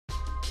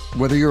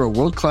Whether you're a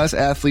world-class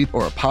athlete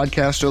or a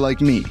podcaster like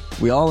me,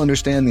 we all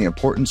understand the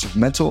importance of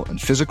mental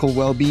and physical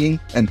well-being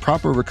and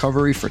proper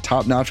recovery for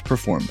top-notch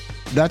performance.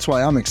 That's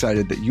why I'm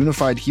excited that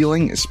Unified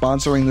Healing is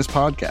sponsoring this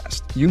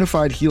podcast.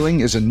 Unified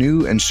Healing is a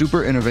new and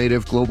super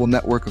innovative global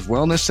network of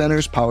wellness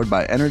centers powered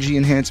by Energy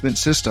Enhancement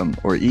System,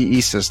 or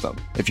EE System.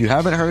 If you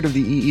haven't heard of the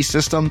EE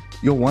System,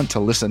 you'll want to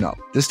listen up.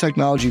 This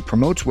technology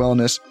promotes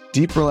wellness,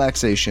 deep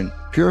relaxation,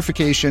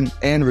 purification,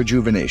 and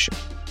rejuvenation.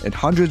 In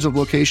hundreds of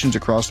locations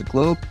across the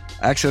globe,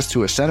 access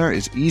to a center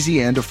is easy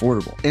and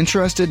affordable.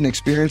 Interested in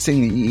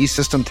experiencing the EE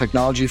System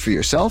technology for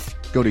yourself?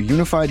 Go to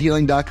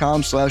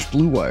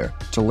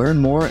unifiedhealing.com/bluewire to learn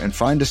more and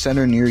find a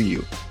center near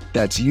you.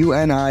 That's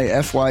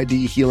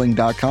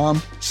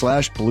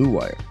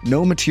unifydhealing.com/bluewire.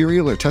 No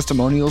material or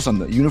testimonials on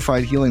the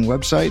Unified Healing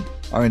website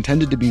are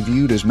intended to be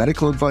viewed as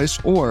medical advice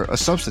or a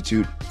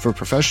substitute for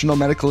professional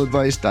medical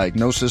advice,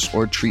 diagnosis,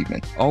 or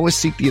treatment. Always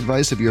seek the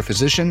advice of your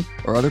physician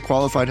or other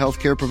qualified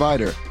healthcare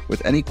provider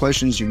with any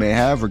questions you may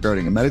have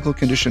regarding a medical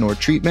condition or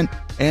treatment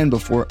and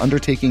before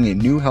undertaking a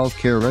new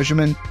healthcare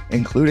regimen,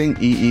 including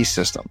EE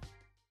System.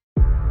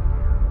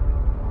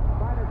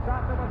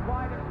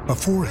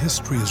 Before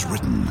history is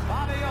written,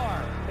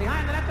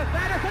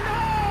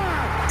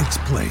 it's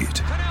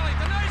played.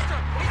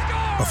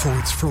 Before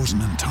it's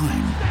frozen in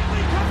time,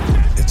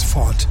 it's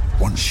fought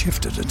one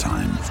shift at a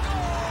time.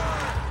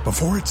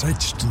 Before it's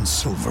etched in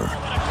silver,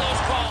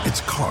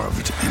 it's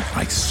carved in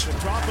ice.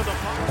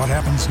 What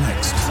happens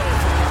next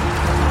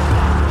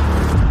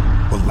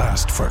will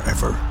last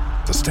forever.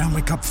 The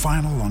Stanley Cup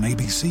Final on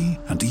ABC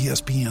and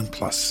ESPN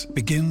Plus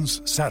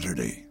begins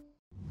Saturday.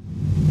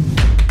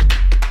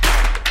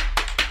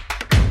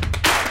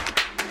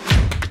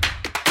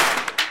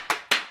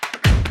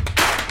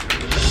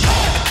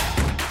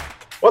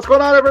 What's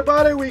going on,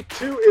 everybody? Week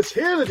 2 is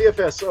here. The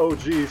DFS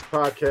OGs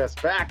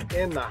podcast back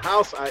in the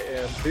house. I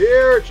am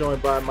here,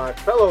 joined by my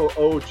fellow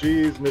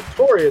OGs,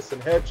 Notorious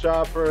and Head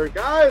Chopper.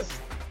 Guys,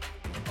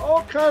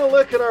 all kind of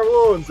licking our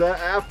wounds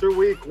after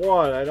week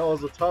 1. I know it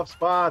was a tough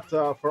spot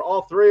for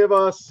all three of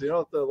us. You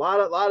know, a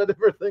lot of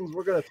different things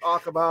we're going to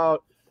talk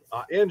about.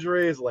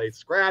 Injuries, late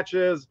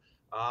scratches,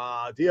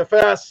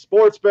 DFS,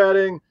 sports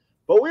betting.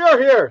 But we are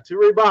here to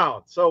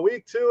rebound. So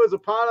week 2 is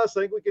upon us.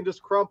 I think we can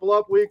just crumple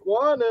up week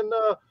 1 and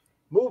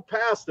move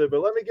past it. But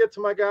let me get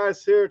to my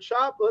guys here.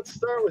 Chop, let's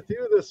start with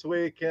you this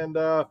week. And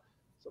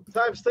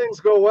sometimes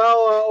things go well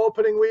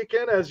opening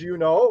weekend, as you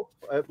know.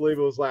 I believe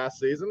it was last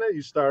season that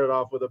you started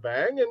off with a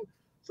bang. And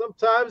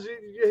sometimes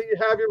you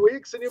have your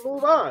weeks and you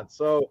move on.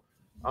 So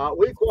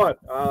week 1,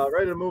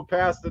 ready to move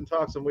past and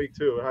talk some week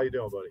 2. How you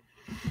doing, buddy?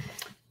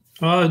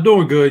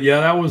 Doing good. Yeah,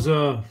 that was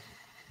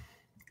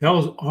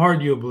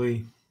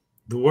arguably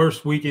the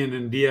worst weekend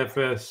in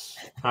DFS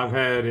I've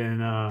had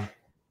in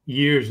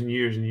years and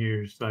years and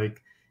years.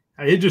 Like,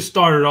 it just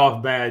started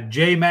off bad.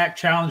 J-Mac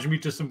challenged me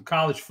to some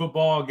college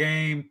football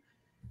game.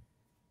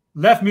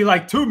 Left me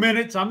like 2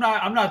 minutes. I'm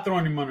not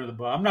throwing him under the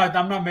bus. I'm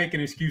not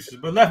making excuses,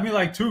 but left me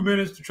like 2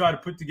 minutes to try to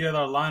put together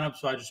a lineup.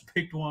 So I just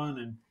picked one,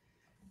 and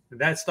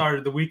that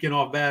started the weekend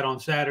off bad on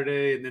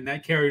Saturday, and then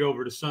that carried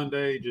over to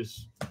Sunday.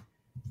 Just,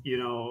 you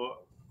know,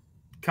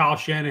 Kyle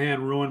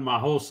Shanahan ruined my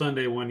whole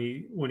Sunday when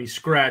he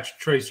scratched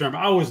Trey Sermon.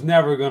 I was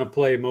never going to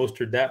play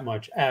Mostert that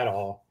much at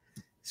all.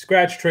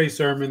 Scratch Trey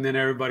Sermon, then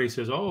everybody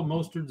says, "Oh,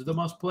 Mostert's the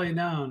must-play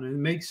now," and it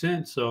makes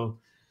sense. So,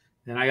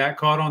 and I got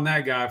caught on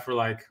that guy for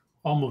like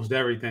almost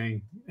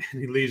everything,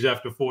 and he leaves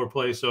after 4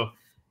 plays. So,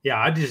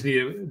 yeah, I just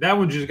that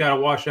one just got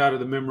to wash out of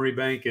the memory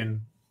bank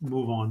and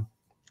move on.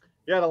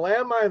 Yeah, the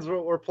landmines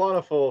were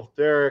plentiful,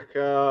 Derek.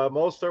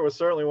 Mostert was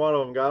certainly one of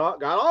them.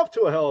 Got off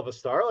to a hell of a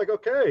start. Like,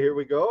 okay, here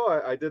we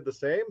go. I did the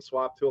same,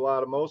 swapped to a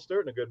lot of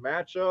Mostert in a good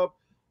matchup.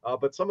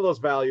 But some of those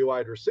value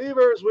wide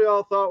receivers we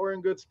all thought were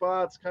in good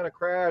spots kind of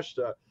crashed.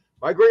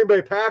 My Green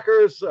Bay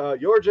Packers,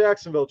 your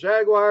Jacksonville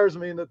Jaguars. I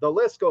mean, the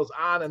list goes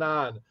on and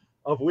on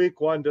of week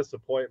 1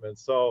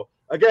 disappointments. So,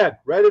 again,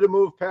 ready to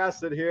move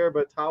past it here.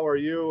 But how are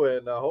you?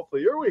 And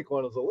hopefully your week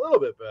 1 is a little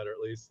bit better, at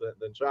least,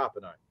 than Chop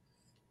and I.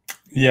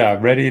 Yeah,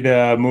 ready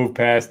to move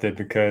past it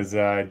because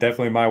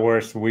definitely my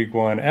worst week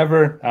 1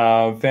 ever.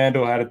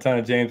 FanDuel had a ton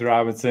of James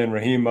Robinson,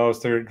 Raheem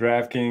Mostert,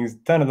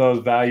 DraftKings, ton of those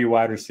value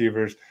wide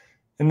receivers.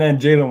 And then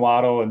Jalen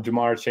Waddle and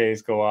Jamar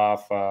Chase go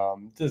off.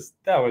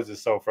 That was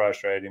just so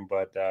frustrating.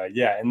 But,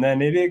 yeah, and then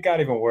it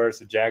got even worse.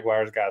 The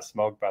Jaguars got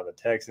smoked by the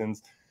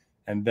Texans.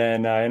 And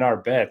then in our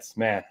bets,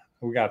 man,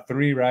 we got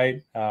 3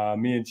 right,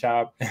 me and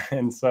Chop.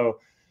 And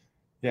so,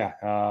 yeah,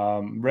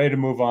 ready to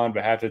move on,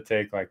 but have to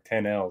take like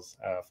 10 L's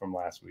from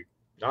last week.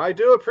 I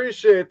do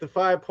appreciate the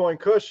 5-point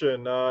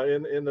cushion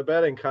in the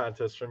betting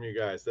contest from you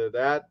guys.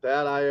 That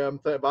I am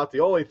about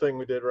the only thing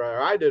we did right, or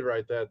I did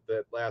right that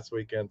last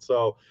weekend.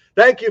 So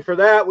thank you for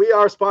that. We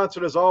are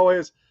sponsored as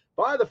always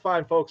by the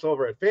fine folks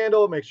over at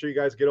FanDuel. Make sure you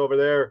guys get over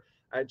there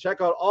and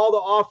check out all the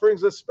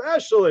offerings,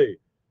 especially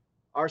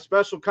our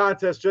special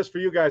contest just for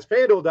you guys.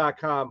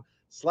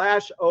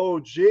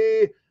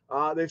 FanDuel.com/OG.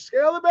 They've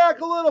scaled it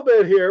back a little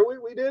bit here.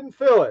 We didn't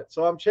fill it.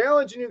 So I'm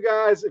challenging you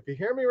guys, if you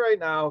hear me right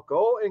now,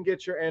 go and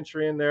get your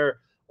entry in there.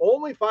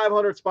 Only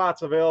 500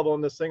 spots available in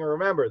this thing. And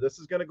remember, this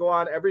is going to go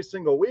on every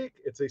single week.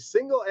 It's a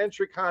single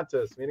entry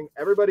contest, meaning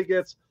everybody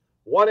gets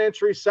one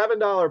entry,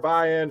 $7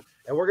 buy-in,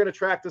 and we're going to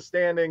track the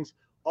standings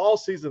all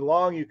season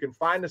long. You can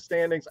find the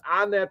standings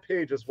on that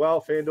page as well,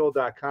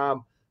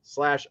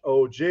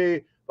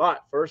 FanDuel.com/OG.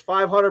 But first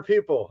 500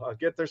 people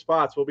get their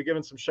spots. We'll be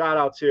giving some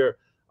shout-outs here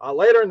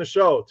later in the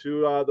show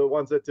to the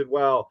ones that did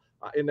well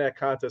in that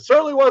contest.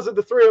 Certainly wasn't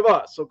the three of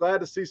us, so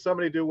glad to see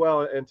somebody do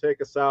well and take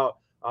us out.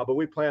 But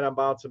we plan on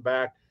bouncing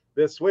back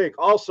this week.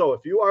 Also,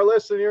 if you are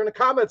listening, you're in the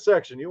comment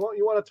section. You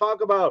want to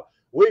talk about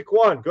week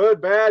 1,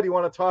 good, bad. You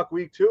want to talk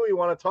week 2. You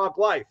want to talk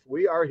life.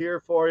 We are here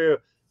for you.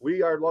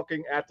 We are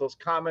looking at those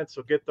comments,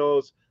 so get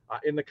those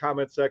in the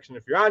comment section.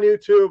 If you're on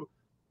YouTube,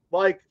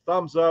 like,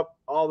 thumbs up,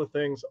 all the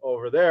things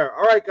over there.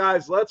 All right,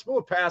 guys, let's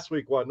move past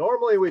week 1.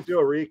 Normally we do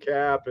a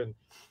recap and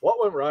what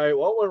went right,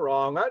 what went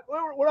wrong.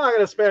 We're not going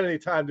to spend any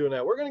time doing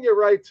that. We're going to get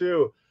right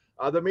to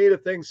the meat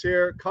of things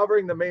here,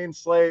 covering the main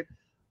slate.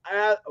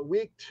 At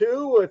week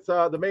 2 with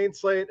the main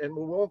slate, and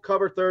we won't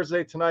cover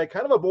Thursday tonight.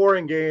 Kind of a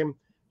boring game,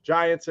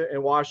 Giants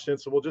and Washington,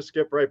 so we'll just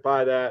skip right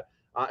by that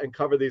and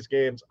cover these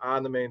games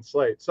on the main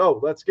slate. So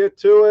let's get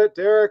to it.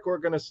 Derek, we're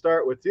going to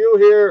start with you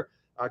here,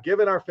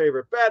 given our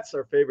favorite bets,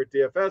 our favorite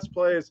DFS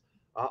plays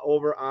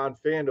over on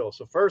FanDuel.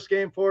 So first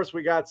game for us,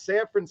 we got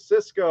San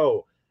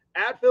Francisco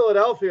at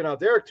Philadelphia. Now,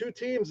 Derek, two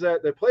teams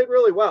that played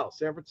really well.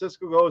 San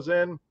Francisco goes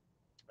in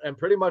and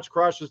pretty much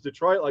crushes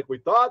Detroit like we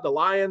thought. The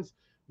Lions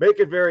make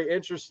it very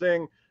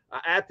interesting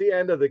at the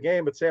end of the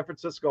game, but San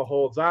Francisco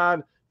holds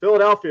on.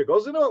 Philadelphia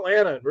goes into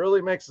Atlanta and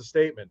really makes a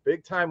statement.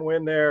 Big-time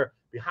win there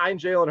behind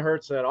Jalen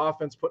Hurts, and that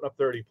offense putting up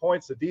 30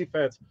 points. The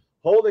defense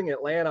holding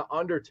Atlanta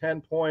under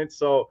 10 points.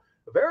 So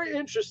a very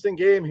interesting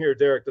game here,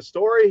 Derek. The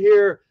story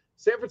here,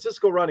 San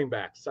Francisco running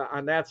backs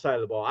on that side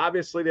of the ball.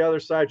 Obviously, the other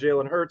side,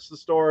 Jalen Hurts, the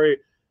story.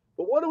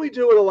 But what do we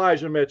do with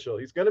Elijah Mitchell?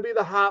 He's going to be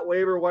the hot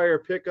waiver wire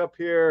pickup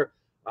here.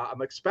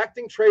 I'm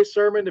expecting Trey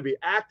Sermon to be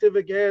active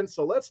again.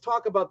 So let's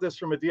talk about this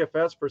from a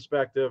DFS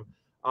perspective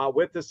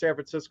with the San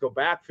Francisco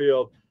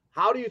backfield.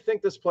 How do you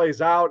think this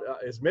plays out?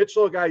 Is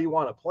Mitchell a guy you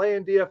want to play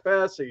in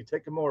DFS? Are you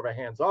taking more of a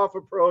hands-off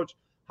approach?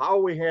 How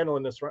are we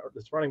handling this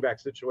running back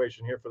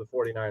situation here for the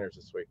 49ers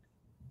this week?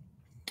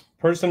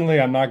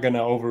 Personally, I'm not going to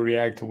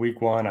overreact to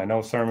week 1. I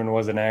know Sermon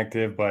wasn't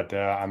active, but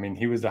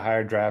he was the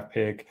higher draft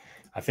pick.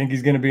 I think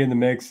he's going to be in the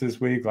mix this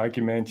week, like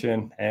you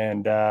mentioned.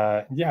 And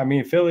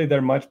Philly,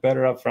 they're much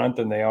better up front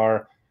than they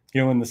are,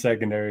 in the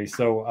secondary.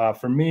 So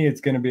for me,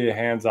 it's going to be a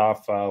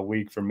hands-off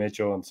week for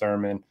Mitchell and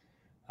Sermon.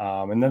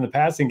 And then the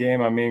passing game,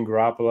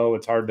 Garoppolo,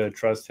 it's hard to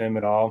trust him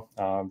at all.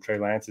 Trey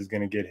Lance is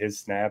going to get his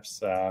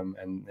snaps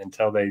and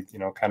until they,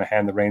 kind of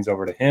hand the reins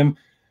over to him.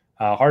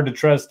 Hard to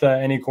trust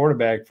any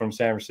quarterback from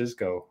San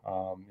Francisco.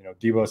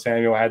 Deebo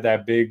Samuel had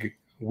that big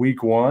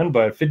week 1,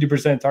 but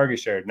 50% target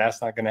share, and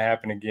that's not going to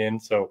happen again.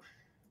 So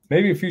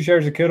maybe a few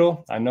shares of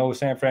Kittle. I know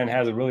San Fran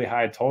has a really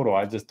high total.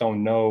 I just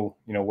don't know,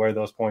 where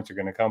those points are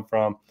going to come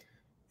from.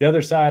 The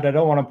other side, I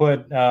don't want to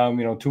put,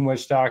 too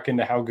much stock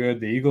into how good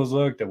the Eagles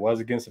looked. It was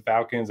against the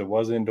Falcons. It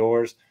was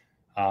indoors.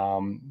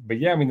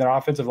 Their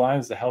offensive line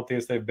is the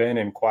healthiest they've been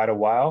in quite a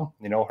while.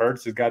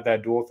 Hurts has got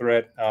that dual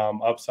threat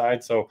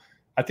upside. So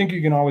I think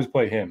you can always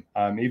play him.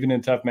 Even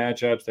in tough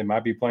matchups, they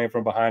might be playing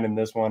from behind in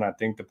this one. I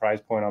think the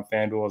price point on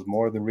FanDuel is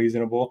more than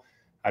reasonable.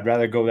 I'd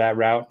rather go that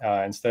route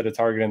instead of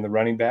targeting the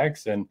running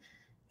backs. And,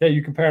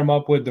 you can pair him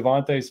up with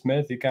Devontae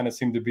Smith. He kind of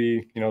seemed to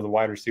be, the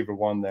wide receiver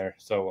 1 there.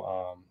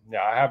 So,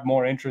 I have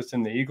more interest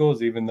in the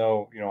Eagles, even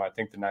though, I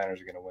think the Niners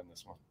are going to win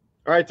this one.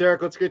 All right,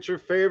 Derek, let's get your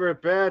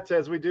favorite bets.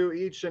 As we do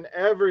each and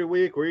every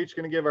week, we're each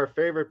going to give our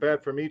favorite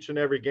bet from each and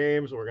every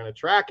game. So we're going to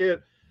track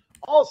it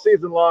all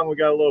season long. We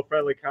got a little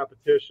friendly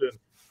competition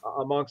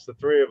amongst the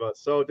three of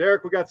us. So,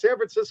 Derek, we got San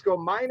Francisco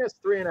minus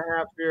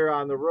 3.5 here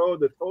on the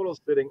road. The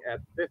total's sitting at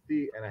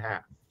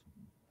 50.5.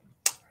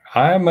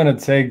 I'm going to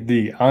take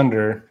the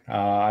under.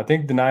 I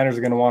think the Niners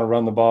are going to want to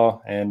run the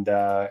ball, and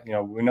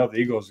we know the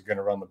Eagles are going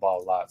to run the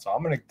ball a lot. So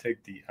I'm going to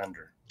take the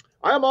under.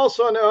 I am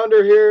also on the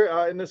under here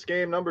in this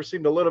game. Numbers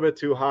seemed a little bit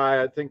too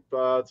high. I think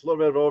it's a little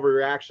bit of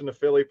overreaction to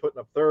Philly putting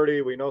up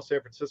 30. We know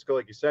San Francisco,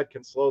 like you said,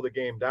 can slow the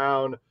game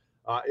down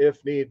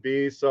if need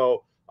be.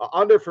 So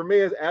under for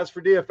me. As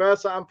for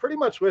DFS, I'm pretty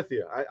much with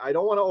you. I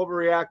don't want to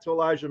overreact to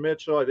Elijah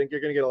Mitchell. I think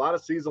you're going to get a lot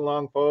of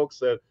season-long folks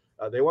that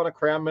they want to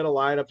cram in a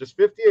lineup. Just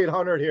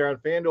 5,800 here on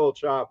FanDuel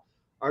Chop.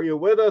 Are you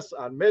with us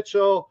on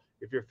Mitchell?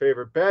 If your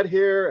favorite bet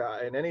here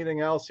and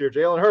anything else here,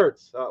 Jalen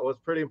Hurts was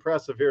pretty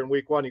impressive here in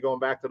week 1. You're going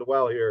back to the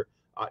well here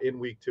in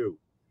week 2.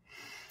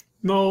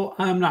 No,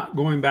 I'm not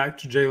going back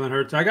to Jalen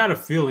Hurts. I got a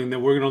feeling that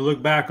we're going to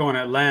look back on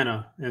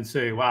Atlanta and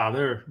say, wow,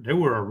 they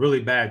were a really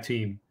bad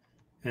team.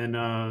 And,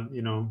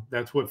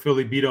 that's what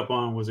Philly beat up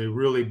on, was a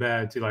really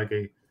bad team, like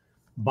a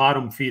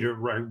bottom feeder,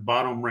 right,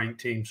 bottom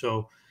ranked team.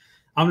 So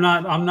I'm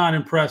not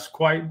impressed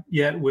quite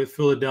yet with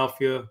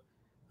Philadelphia.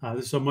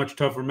 This is a much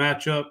tougher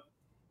matchup.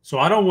 So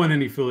I don't want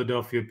any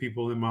Philadelphia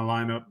people in my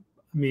lineup.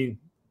 I mean,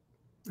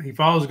 if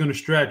I was going to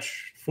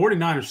stretch,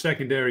 49ers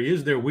secondary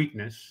is their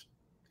weakness,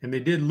 and they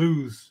did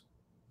lose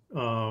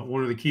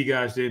one of the key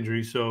guys to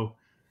injury. So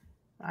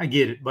I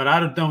get it, but I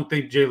don't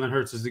think Jalen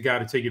Hurts is the guy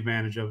to take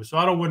advantage of it. So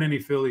I don't want any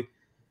Philly.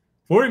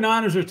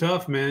 49ers are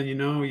tough, man. You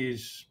know,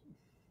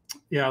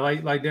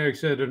 like Derek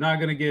said, they're not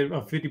going to get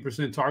a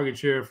 50% target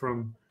share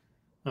from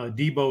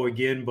Debo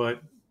again,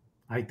 but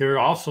like they're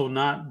also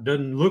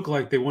doesn't look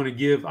like they want to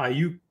give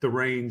Ayuk the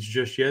reins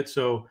just yet.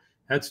 So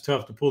that's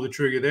tough to pull the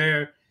trigger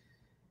there.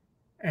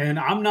 And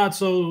I'm not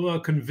so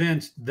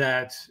convinced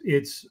that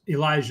it's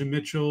Elijah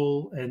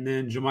Mitchell and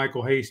then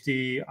JaMychal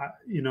Hasty,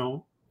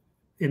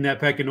 in that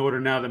pecking order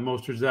now that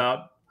Mostert's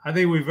out. I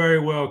think we very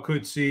well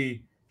could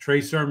see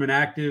Trey Sermon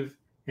active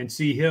and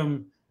see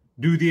him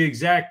do the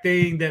exact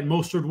thing that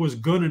Mostert was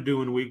going to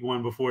do in week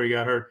 1 before he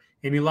got hurt.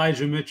 And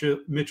Elijah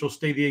Mitchell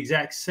stay the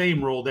exact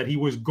same role that he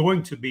was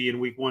going to be in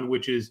week 1,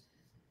 which is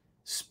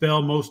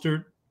spell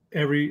Mostert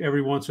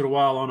every once in a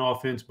while on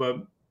offense, but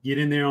get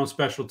in there on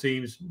special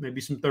teams, maybe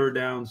some third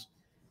downs,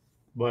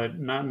 but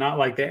not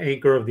like the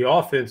anchor of the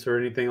offense or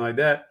anything like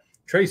that.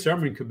 Trey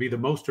Sermon could be the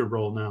Mostert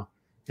role now,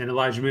 and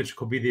Elijah Mitchell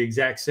could be the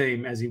exact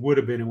same as he would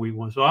have been in week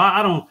 1. So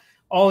I don't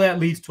 – all that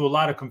leads to a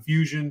lot of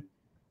confusion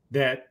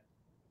that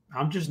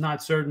I'm just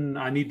not certain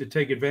I need to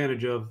take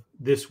advantage of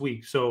this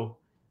week. So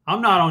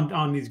I'm not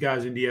on these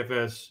guys in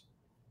DFS.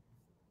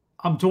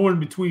 I'm torn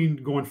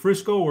between going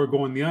Frisco or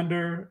going the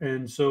under.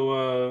 And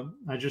so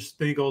I just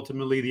think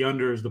ultimately the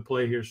under is the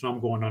play here. So I'm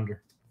going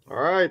under. All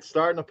right.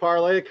 Starting the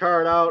parlay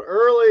card out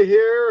early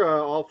here.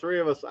 All three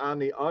of us on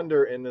the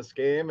under in this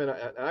game. And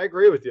I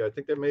agree with you. I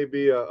think there may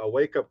be a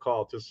wake-up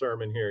call to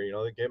Sermon here.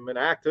 They get him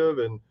inactive.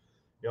 And,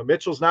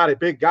 Mitchell's not a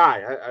big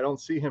guy. I don't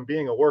see him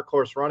being a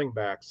workhorse running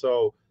back.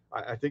 So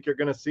I think you're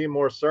going to see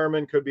more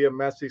Sermon. Could be a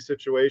messy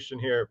situation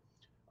here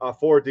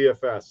for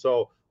DFS.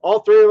 So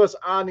all three of us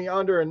on the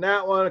under in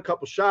that one. A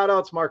couple shout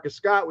outs. Marcus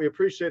Scott, we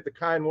appreciate the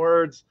kind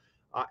words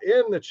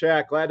in the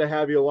chat. Glad to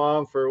have you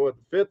along for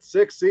the 5th,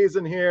 6th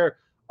season here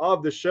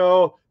of the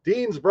show.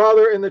 Dean's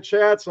brother in the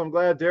chat, so I'm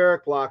glad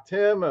Derek blocked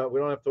him. We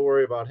don't have to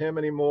worry about him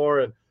anymore.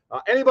 And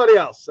anybody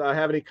else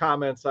have any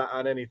comments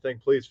on anything,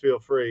 please feel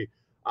free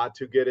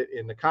to get it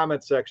in the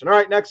comment section. All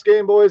right, next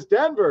game, boys.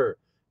 Denver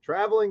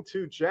traveling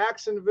to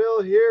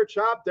Jacksonville here.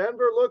 Chop,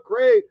 Denver looked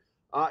great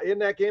in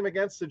that game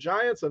against the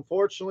Giants.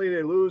 Unfortunately,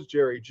 they lose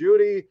Jerry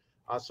Jeudy.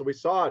 So we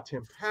saw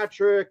Tim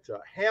Patrick.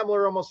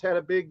 Hamler almost had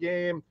a big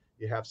game.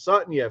 You have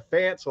Sutton. You have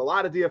Fant. So a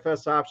lot of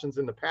DFS options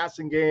in the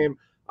passing game.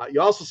 You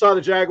also saw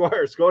the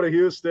Jaguars go to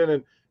Houston.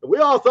 And we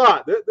all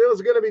thought that it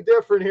was going to be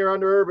different here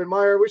under Urban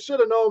Meyer. We should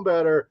have known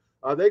better.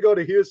 They go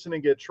to Houston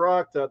and get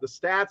trucked. The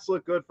stats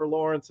look good for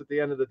Lawrence at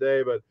the end of the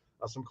day, but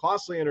some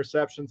costly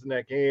interceptions in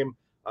that game.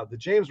 The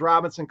James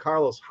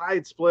Robinson-Carlos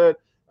Hyde split,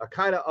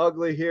 kind of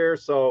ugly here.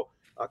 So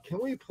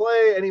can we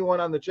play anyone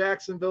on the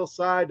Jacksonville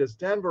side? Does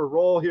Denver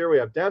roll here? We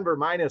have Denver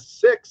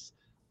 -6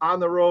 on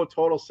the road,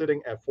 total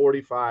sitting at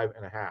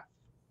 45.5.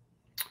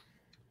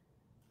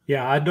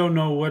 Yeah, I don't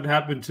know what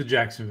happened to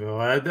Jacksonville.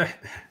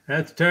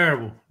 That's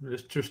terrible.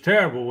 It's just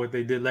terrible what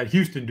they did let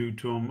Houston do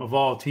to them, of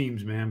all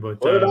teams, man.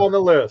 But put it on the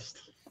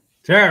list.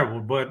 Terrible.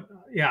 But,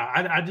 yeah,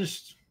 I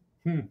just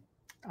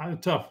I'm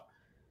tough.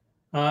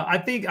 I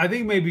think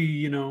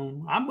maybe,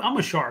 I'm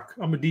a Shark.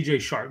 I'm a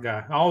DJ Shark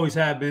guy. I always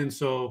have been.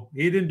 So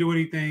he didn't do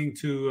anything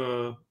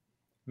to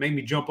make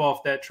me jump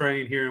off that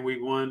train here in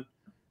week 1.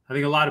 I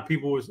think a lot of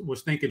people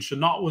was thinking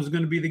Shenault was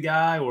going to be the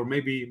guy, or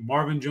maybe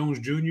Marvin Jones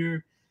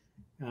Jr.,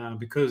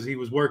 because he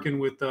was working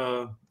with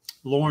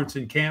Lawrence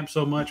in camp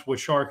so much with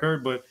Shark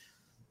hurt. But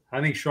I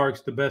think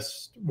Shark's the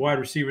best wide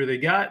receiver they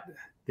got.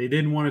 They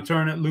didn't want to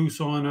turn it loose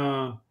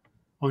on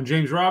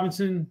James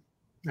Robinson.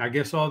 I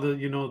guess all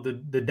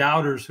the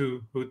doubters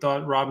who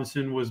thought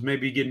Robinson was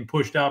maybe getting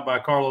pushed out by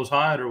Carlos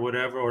Hyde or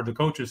whatever, or the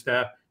coaching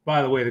staff.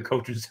 By the way, the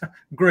coaching staff,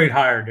 great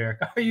hire, Derek.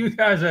 You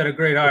guys had a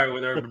great hire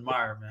with Urban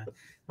Meyer, man.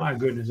 My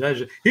goodness.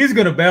 He's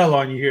going to bail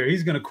on you here.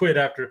 He's going to quit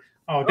after –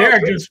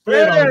 Derek just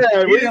split on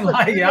him. He didn't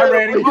like it. I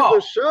ran him off.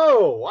 The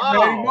show. Wow.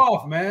 I ran him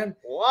off, man.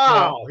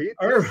 Wow.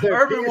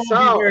 Urban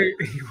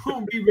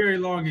won't be very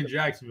long in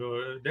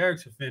Jacksonville.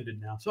 Derek's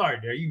offended now. Sorry,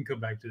 Derek. You can come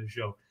back to the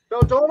show.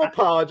 No, don't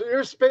apologize.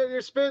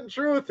 You're spitting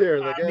truth here.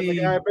 The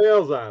guy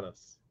bails on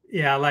us.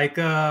 Yeah,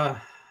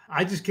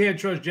 I just can't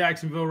trust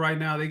Jacksonville right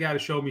now. They got to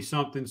show me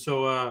something.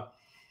 So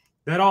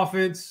that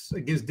offense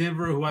against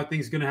Denver, who I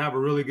think is going to have a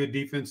really good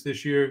defense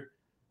this year,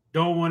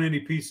 don't want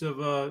any piece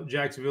of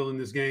Jacksonville in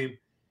this game.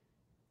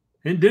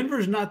 And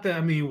Denver's not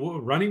that.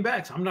 Running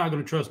backs, I'm not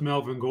going to trust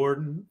Melvin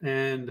Gordon.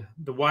 And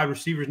the wide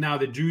receivers, now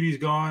that Judy's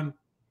gone,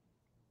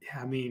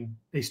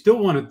 they still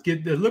want to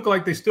they look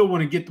like they still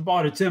want to get the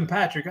ball to Tim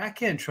Patrick. I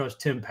can't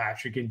trust Tim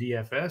Patrick in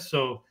DFS.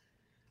 So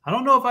I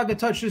don't know if I could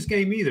touch this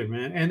game either,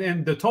 man.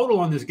 And the total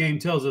on this game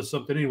tells us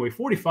something anyway.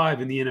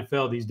 45 in the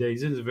NFL these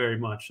days isn't very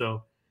much.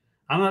 So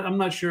I'm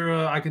not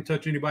sure I can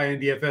touch anybody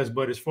in DFS.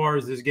 But as far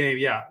as this game,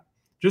 yeah,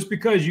 just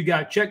because you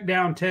got check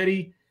down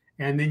Teddy,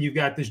 and then you've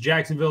got this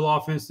Jacksonville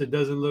offense that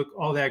doesn't look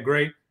all that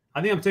great,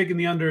 I think I'm taking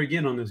the under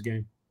again on this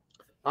game.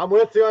 I'm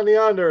with you on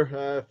the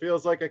under.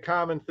 Feels like a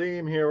common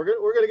theme here.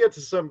 We're gonna get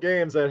to some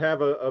games that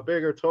have a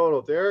bigger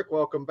total. Derek,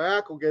 welcome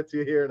back. We'll get to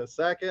you here in a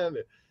second.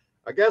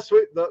 I guess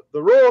the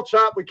rule,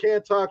 Chop, we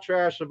can't talk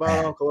trash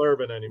about Uncle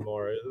Urban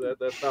anymore.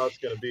 That's how it's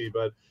going to be.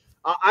 But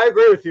I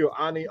agree with you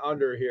on the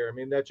under here. I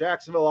mean, that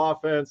Jacksonville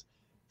offense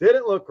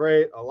didn't look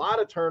great. A lot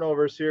of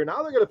turnovers here.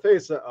 Now they're going to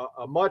face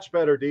a much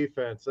better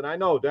defense. And I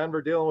know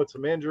Denver dealing with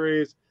some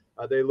injuries.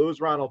 They lose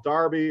Ronald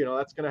Darby. You know,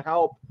 that's going to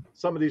help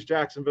some of these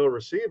Jacksonville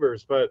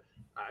receivers. But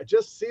I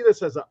just see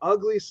this as an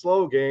ugly,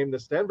 slow game.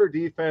 This Denver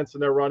defense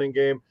and their running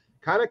game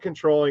kind of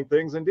controlling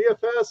things. And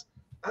DFS,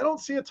 I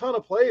don't see a ton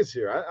of plays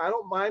here. I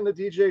don't mind the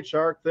DJ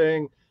Chark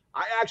thing.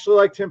 I actually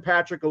like Tim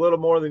Patrick a little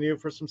more than you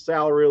for some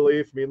salary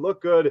relief. I mean,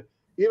 look good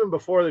even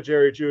before the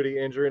Jerry Jeudy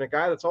injury, and a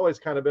guy that's always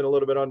kind of been a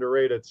little bit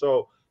underrated.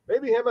 So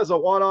maybe him as a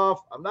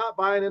one-off. I'm not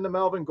buying into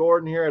Melvin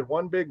Gordon here. Had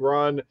one big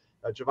run.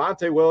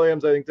 Javonte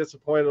Williams, I think,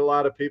 disappointed a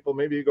lot of people.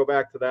 Maybe you go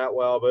back to that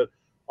well. But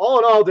all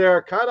in all,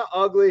 Derek, kind of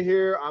ugly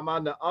here. I'm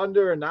on the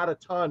under and not a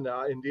ton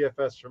in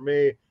DFS for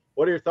me.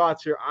 What are your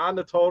thoughts here on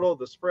the total,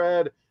 the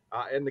spread,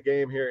 and the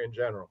game here in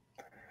general?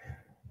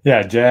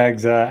 Yeah,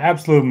 Jags,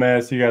 absolute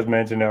mess. You guys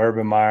mentioned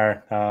Urban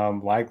Meyer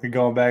likely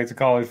going back to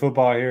college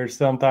football here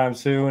sometime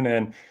soon.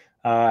 And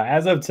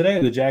as of today,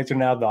 the Jags are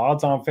now the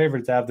odds-on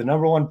favorites to have the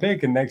number 1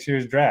 pick in next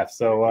year's draft.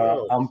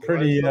 So I'm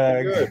pretty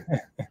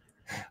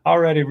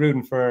already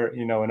rooting for,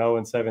 an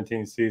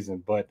 0-17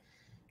 season. But,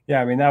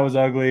 yeah, I mean, that was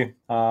ugly.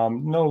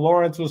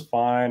 Lawrence was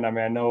fine. I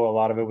mean, I know a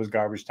lot of it was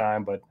garbage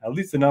time, but at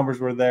least the numbers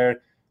were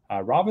there.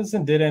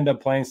 Robinson did end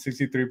up playing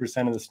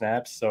 63% of the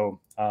snaps, so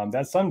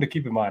that's something to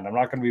keep in mind. I'm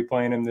not going to be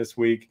playing him this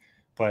week,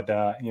 but,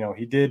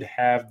 he did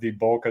have the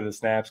bulk of the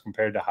snaps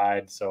compared to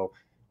Hyde, so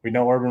we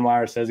know Urban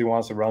Meyer says he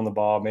wants to run the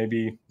ball.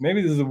 Maybe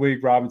this is a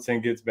week Robinson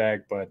gets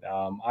back, but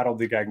I don't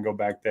think I can go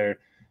back there.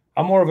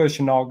 I'm more of a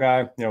Shenault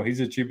guy. He's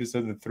the cheapest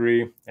of the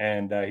 3,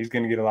 and he's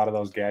going to get a lot of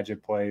those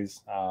gadget plays,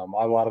 a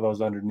lot of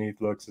those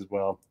underneath looks as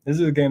well. This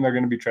is a game they're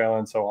going to be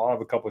trailing, so I'll have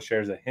a couple of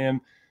shares of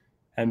him.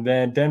 And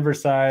then Denver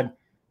side,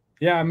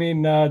 yeah, I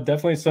mean,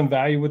 definitely some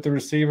value with the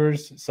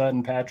receivers,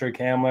 Sutton, Patrick,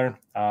 Hamler.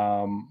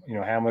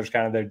 Hamler's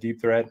kind of their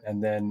deep threat.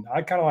 And then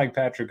I kind of like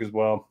Patrick as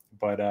well.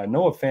 But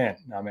Noah Fant,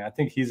 I mean, I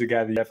think he's a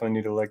guy that you definitely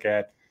need to look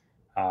at.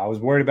 I was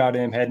worried about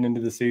him heading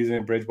into the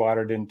season.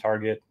 Bridgewater didn't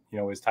target,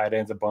 his tight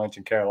ends a bunch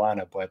in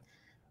Carolina. But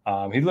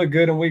he looked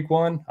good in week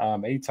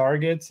 1, 8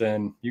 targets.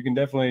 And you can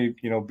definitely,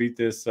 beat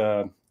this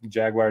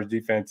Jaguars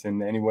defense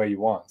in any way you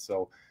want.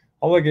 So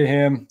I'll look at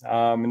him.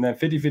 And then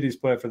 50-50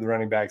 split for the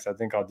running backs. I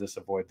think I'll just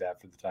avoid that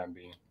for the time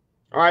being.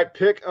 All right,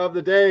 pick of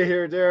the day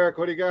here, Derek.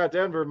 What do you got?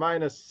 Denver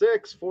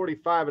 -6,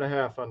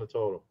 45.5 on the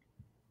total.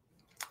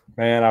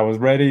 Man, I was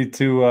ready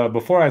to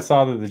before I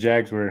saw that the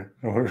Jags were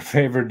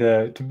favored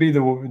to be the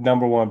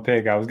number 1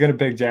 pick. I was going to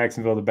pick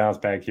Jacksonville to bounce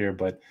back here,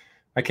 but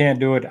I can't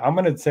do it. I'm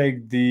going to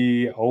take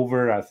the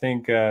over. I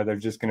think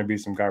there's just going to be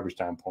some garbage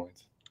time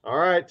points. All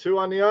right, 2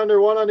 on the under,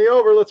 1 on the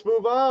over. Let's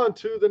move on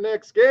to the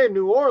next game.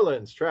 New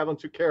Orleans, traveling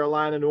to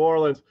Carolina. New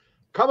Orleans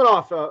coming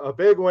off a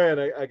big win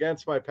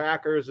against my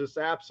Packers. Just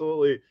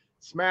absolutely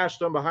smashed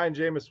them behind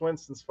Jameis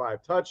Winston's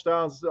 5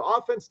 touchdowns. The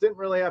offense didn't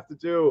really have to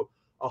do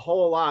a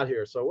whole lot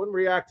here, so I wouldn't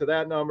react to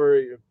that number.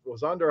 It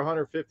was under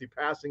 150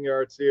 passing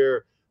yards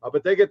here,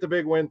 but they get the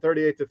big win,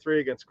 38-3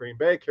 against Green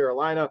Bay.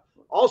 Carolina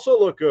also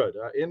looked good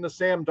in the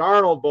Sam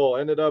Darnold Bowl,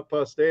 ended up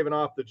staving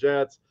off the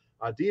Jets.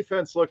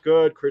 Defense looked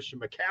good. Christian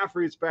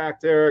McCaffrey's back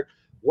there.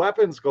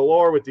 Weapons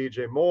galore with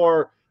DJ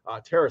Moore,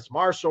 Terrace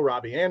Marshall,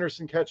 Robbie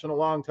Anderson catching a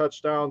long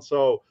touchdown.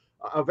 So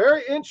a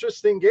very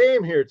interesting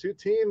game here. 2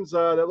 teams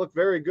that look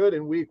very good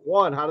in week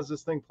 1. How does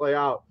this thing play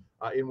out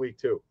in week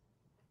 2?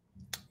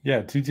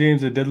 Yeah, 2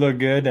 teams that did look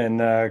good, and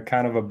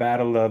kind of a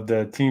battle of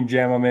the team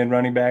jam-a-man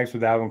running backs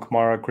with Alvin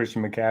Kamara,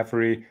 Christian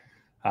McCaffrey.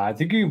 I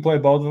think you can play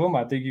both of them.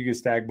 I think you can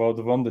stack both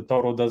of them. The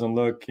total doesn't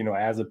look,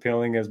 as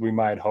appealing as we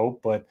might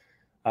hope, but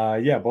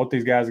both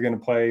these guys are going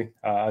to play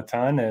a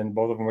ton, and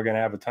both of them are going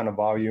to have a ton of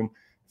volume.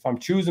 If I'm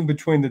choosing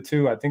between the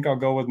 2, I think I'll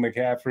go with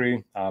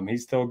McCaffrey.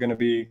 He's still going to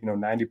be,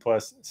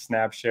 90-plus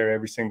snap share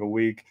every single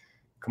week.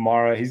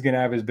 Kamara, he's going to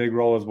have his big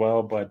role as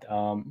well, but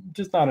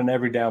just not an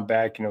every down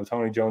back.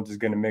 Tony Jones is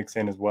going to mix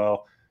in as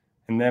well.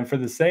 And then for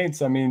the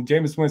Saints, I mean,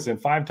 Jameis Winston,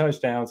 5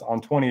 touchdowns on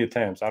 20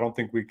 attempts. I don't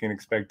think we can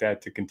expect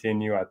that to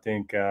continue. I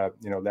think,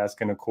 that's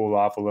going to cool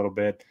off a little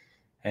bit.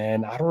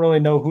 And I don't really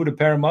know who to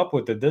pair him up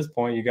with at this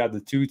point. You got the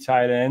 2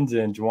 tight ends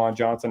and Juwan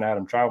Johnson,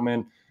 Adam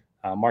Troutman.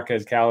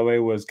 Marquez Callaway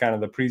was kind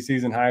of the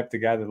preseason hype, the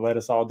guy that let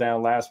us all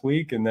down last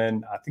week. And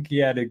then I think he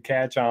had a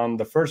catch on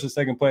the first or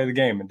second play of the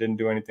game and didn't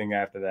do anything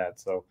after that.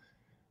 So,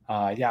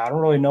 I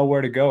don't really know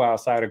where to go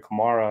outside of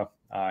Kamara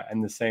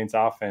and the Saints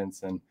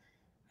offense.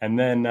 And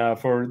then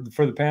for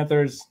the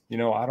Panthers,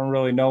 I don't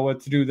really know what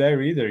to do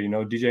there either.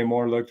 DJ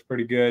Moore looked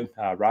pretty good.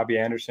 Robbie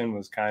Anderson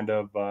was kind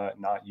of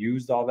not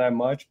used all that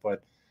much,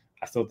 but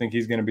I still think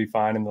he's going to be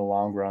fine in the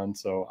long run.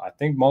 So I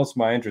think most of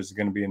my interest is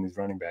going to be in these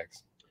running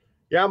backs.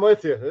 Yeah, I'm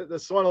with you.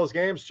 This is one of those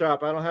games,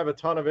 Chop, I don't have a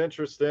ton of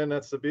interest in.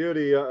 That's the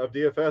beauty of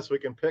DFS. We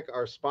can pick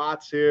our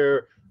spots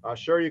here.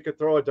 Sure, you could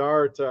throw a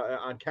dart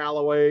on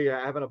Callaway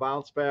having a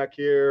bounce back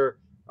here.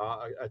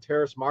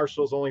 Terrace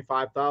Marshall's only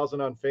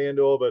 5,000 on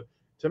FanDuel. But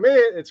to me,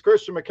 it's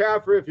Christian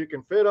McCaffrey if you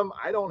can fit him.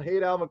 I don't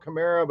hate Alvin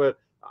Kamara, but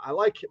I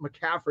like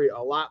McCaffrey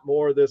a lot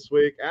more this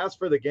week. As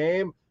for the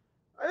game,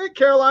 I think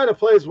Carolina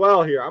plays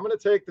well here. I'm going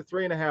to take the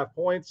 3.5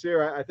 points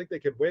here. I think they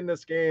could win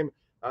this game.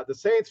 The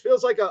Saints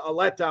feels like a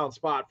letdown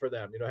spot for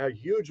them. Had a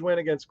huge win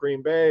against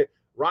Green Bay,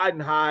 riding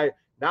high,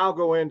 now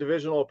go in,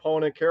 divisional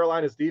opponent.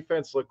 Carolina's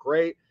defense looked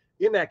great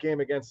in that game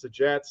against the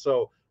Jets.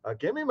 So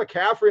give me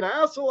McCaffrey. And I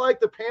also like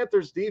the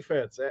Panthers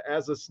defense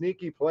as a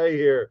sneaky play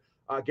here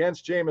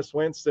against Jameis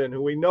Winston,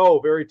 who we know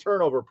very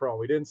turnover prone.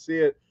 We didn't see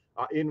it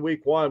in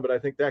week 1, but I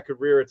think that could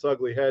rear its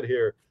ugly head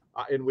here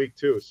in week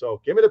 2.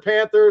 So give me the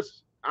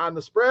Panthers on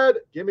the spread.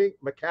 Give me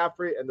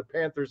McCaffrey and the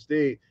Panthers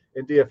D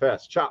in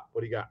DFS. Chop,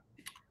 what do you got?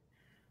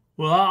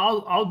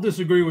 Well, I'll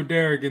disagree with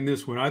Derek in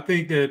this one. I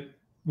think that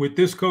with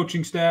this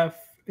coaching staff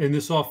and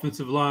this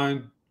offensive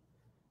line,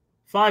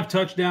 5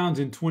 touchdowns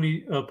and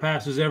 20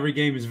 passes every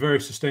game is very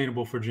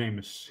sustainable for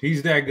Jameis.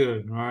 He's that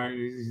good, all right?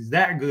 He's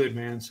that good,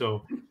 man.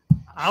 So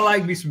I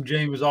like me some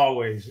Jameis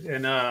always.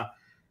 And I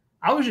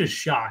was just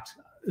shocked.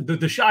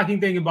 The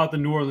shocking thing about the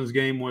New Orleans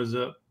game was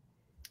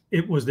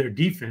it was their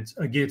defense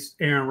against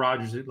Aaron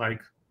Rodgers.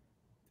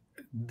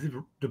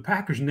 The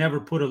Packers never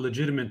put a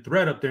legitimate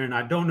threat up there, and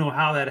I don't know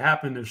how that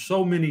happened. There's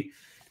so many.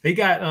 They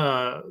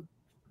got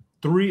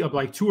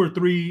 2 or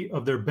 3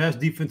 of their best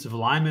defensive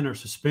linemen are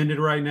suspended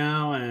right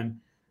now, and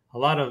a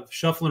lot of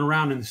shuffling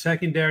around in the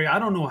secondary. I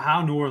don't know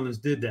how New Orleans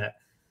did that.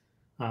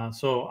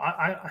 So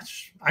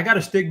I got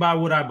to stick by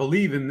what I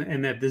believe in,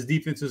 and that this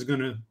defense is going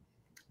to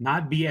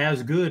not be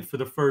as good for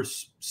the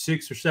first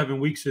 6 or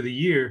 7 weeks of the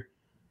year.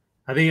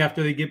 I think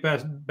after they get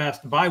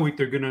past the bye week,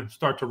 they're going to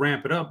start to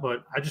ramp it up.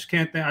 But I just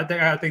can't think.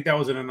 I think that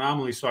was an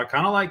anomaly. So I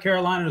kind of like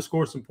Carolina to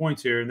score some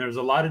points here. And there's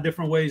a lot of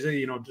different ways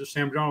that just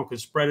Sam Darnold could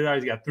spread it out.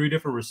 He's got 3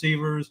 different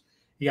receivers.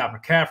 He got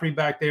McCaffrey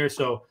back there,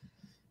 so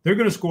they're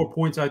going to score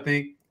points, I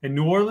think. And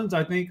New Orleans,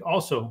 I think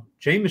also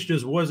Jameis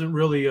just wasn't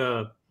really.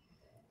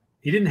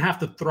 He didn't have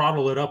to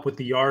throttle it up with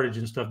the yardage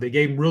and stuff. They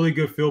gave him really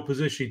good field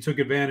position. He took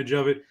advantage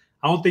of it.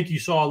 I don't think you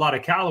saw a lot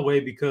of Callaway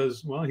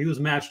because, well, he was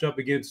matched up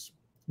against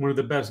one of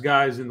the best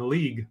guys in the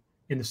league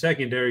in the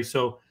secondary.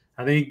 So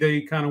I think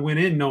they kind of went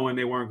in knowing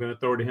they weren't going to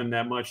throw to him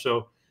that much.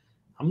 So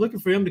I'm looking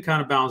for him to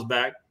kind of bounce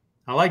back.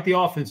 I like the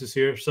offenses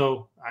here,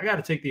 so I got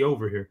to take the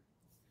over here.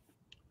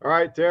 All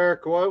right,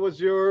 Derek, what was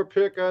your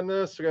pick on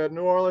this? We got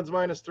New Orleans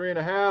minus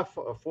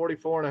 3.5,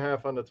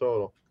 44.5 on the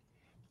total.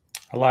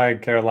 I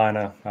like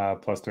Carolina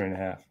plus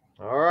 3.5.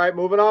 All right,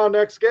 moving on.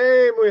 Next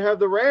game, we have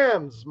the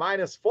Rams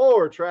minus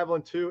 4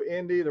 traveling to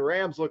Indy. The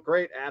Rams look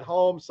great at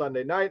home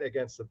Sunday night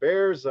against the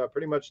Bears.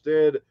 Pretty much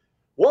did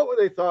what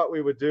they thought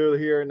we would do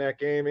here in that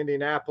game.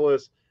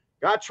 Indianapolis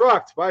got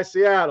trucked by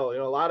Seattle.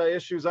 A lot of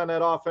issues on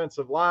that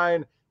offensive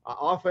line.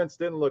 Offense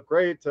didn't look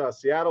great.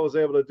 Seattle was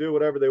able to do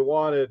whatever they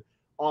wanted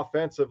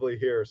offensively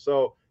here.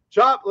 So,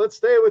 Chop, let's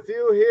stay with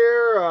you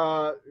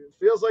here.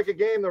 Feels like a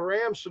game the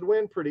Rams should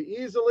win pretty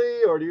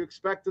easily, or do you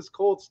expect this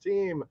Colts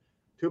team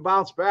to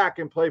bounce back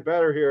and play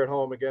better here at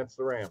home against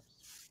the Rams?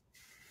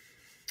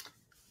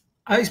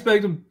 I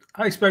expect them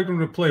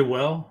to play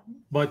well,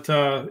 but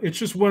it's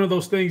just one of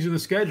those things in the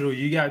schedule.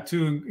 You got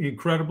 2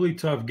 incredibly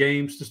tough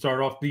games to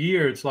start off the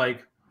year. It's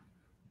like,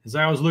 as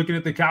I was looking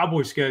at the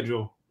Cowboys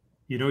schedule,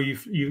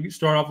 you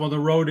start off on the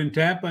road in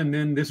Tampa, and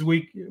then this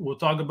week, we'll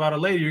talk about it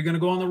later, you're going to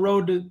go on the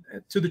road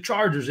to the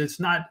Chargers. It's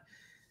not,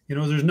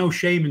 there's no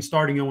shame in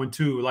starting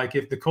 0-2. Like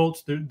if the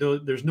Colts,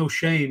 there's no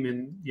shame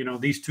in,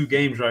 these 2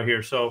 games right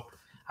here. So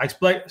I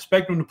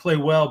expect them to play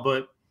well,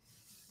 but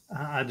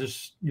I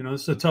just,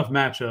 it's a tough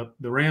matchup.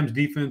 The Rams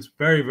defense,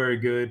 very, very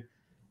good.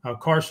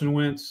 Carson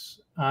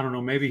Wentz, I don't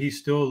know, maybe he's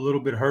still a little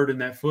bit hurt in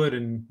that foot,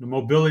 and the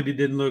mobility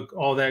didn't look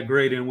all that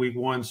great in week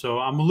 1. So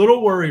I'm a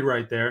little worried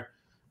right there.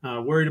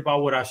 Worried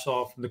about what I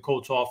saw from the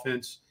Colts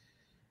offense.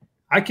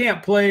 I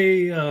can't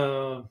really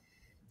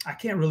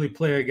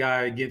play a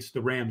guy against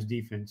the Rams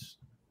defense.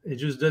 It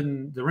just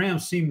doesn't. The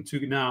Rams seem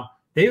to now.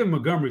 David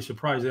Montgomery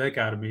surprised the heck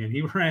out of me, and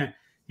he ran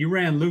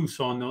loose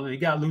he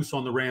got loose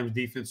on the Rams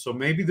defense. So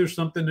maybe there's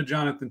something to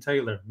Jonathan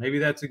Taylor. Maybe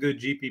that's a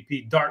good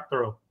GPP dart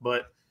throw.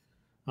 But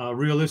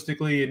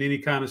realistically, in any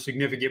kind of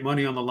significant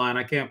money on the line,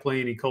 I can't play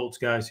any Colts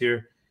guys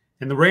here.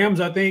 And the Rams,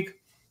 I think,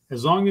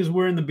 as long as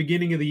we're in the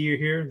beginning of the year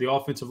here, the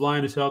offensive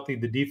line is healthy,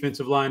 the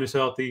defensive line is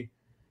healthy,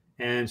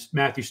 and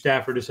Matthew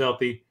Stafford is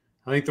healthy,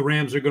 I think the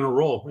Rams are going to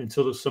roll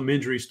until some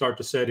injuries start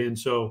to set in.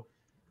 So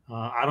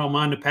I don't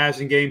mind the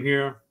passing game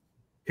here.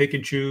 Pick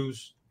and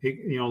choose.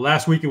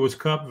 Last week it was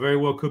Kupp. Very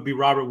well could be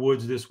Robert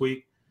Woods this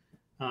week.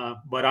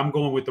 But I'm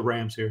going with the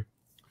Rams here.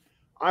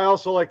 I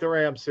also like the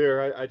Rams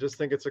here. I just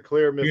think it's a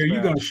clear mismatch.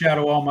 You're going to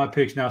shadow all my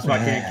picks now, so I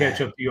can't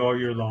catch up to you all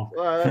year long.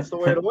 Well, that's the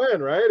way to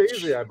win, right?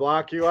 Easy. I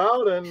block you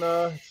out, and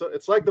so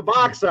it's like the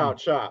box out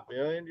shop.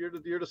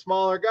 You're the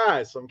smaller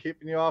guy, so I'm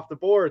keeping you off the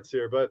boards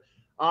here. But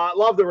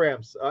love the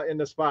Rams in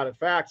this spot. In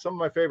fact, some of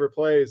my favorite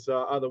plays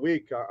on the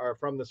week are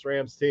from this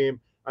Rams team.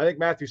 I think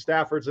Matthew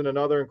Stafford's in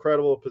another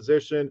incredible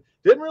position.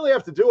 Didn't really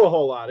have to do a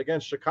whole lot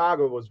against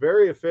Chicago. Was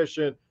very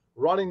efficient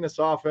running this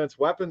offense.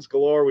 Weapons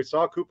galore. We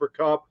saw Cooper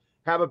Kupp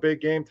have a big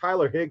game.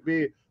 Tyler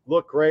Higbee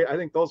looked great. I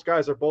think those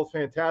guys are both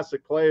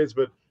fantastic plays,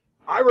 but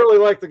I really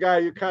like the guy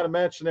you kind of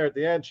mentioned there at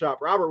the end,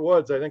 Chop. Robert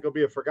Woods, I think, will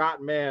be a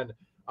forgotten man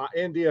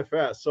in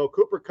DFS. So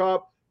Cooper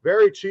Kupp,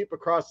 very cheap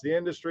across the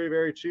industry,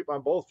 very cheap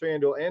on both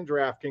FanDuel and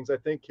DraftKings. I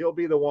think he'll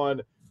be the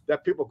one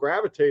that people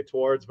gravitate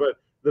towards. But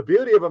the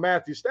beauty of a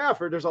Matthew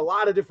Stafford, there's a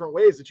lot of different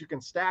ways that you can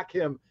stack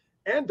him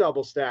and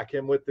double stack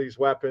him with these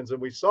weapons.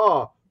 And we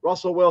saw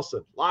Russell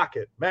Wilson,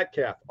 Lockett,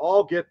 Metcalf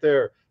all get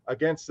there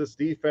against this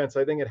defense.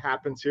 I think it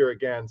happens here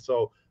again.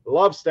 So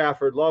love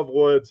Stafford, love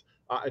Woods.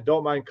 I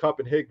don't mind Kupp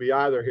and Higbee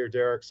either here,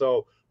 Derek.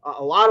 So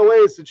a lot of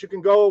ways that you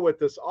can go with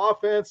this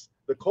offense.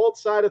 The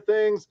Colts side of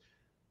things,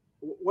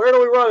 where do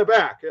we run it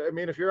back? I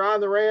mean, if you're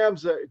on the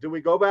Rams, do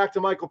we go back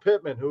to Michael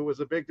Pittman, who was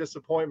a big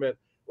disappointment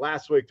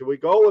last week? Do we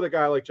go with a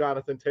guy like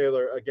Jonathan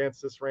Taylor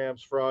against this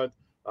Rams front?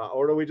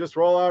 Or do we just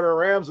roll out our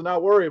Rams and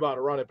not worry about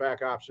a run it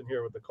back option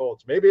here with the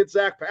Colts? Maybe it's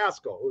Zach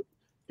Pascal.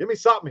 Give me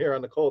something here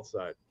on the Colts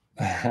side.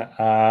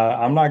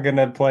 I'm not going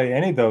to play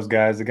any of those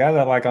guys. The guy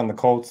that I like on the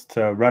Colts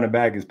to run it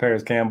back is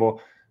Paris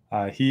Campbell.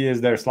 He is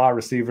their slot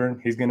receiver.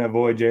 He's going to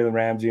avoid Jalen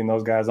Ramsey and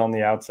those guys on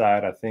the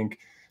outside. I think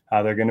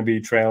they're going to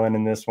be trailing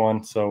in this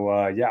one. So,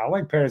 I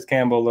like Paris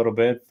Campbell a little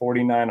bit,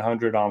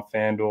 4,900 on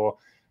FanDuel.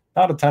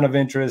 Not a ton of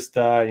interest,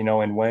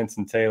 in Wentz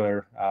and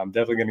Taylor. I'm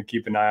definitely going to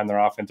keep an eye on their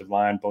offensive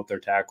line. Both their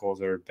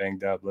tackles are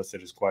banged up,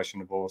 listed as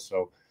questionable.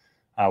 So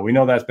we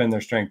know that's been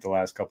their strength the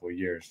last couple of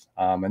years.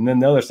 And then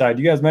the other side,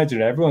 you guys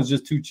mentioned it, everyone's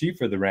just too cheap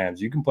for the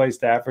Rams. You can play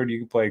Stafford, you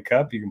can play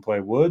Kupp, you can play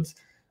Woods.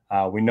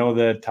 We know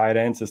that tight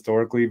ends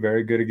historically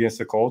very good against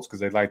the Colts because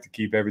they like to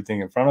keep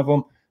everything in front of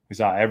them. We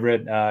saw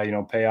Everett,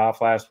 pay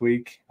off last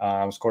week,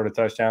 scored a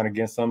touchdown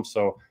against them.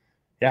 So,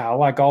 yeah, I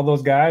like all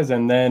those guys.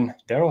 And then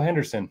Darrell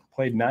Henderson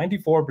played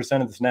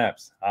 94% of the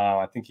snaps.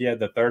 I think he had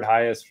the third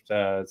highest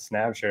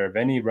snap share of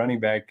any running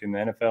back in the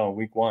NFL in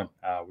week 1.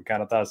 We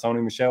kind of thought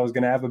Sony Michel was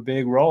going to have a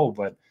big role,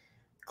 but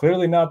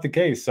clearly not the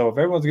case. So if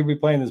everyone's going to be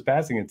playing this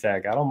passing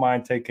attack, I don't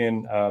mind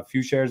taking a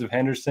few shares of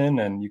Henderson,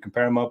 and you can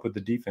pair him up with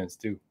the defense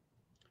too.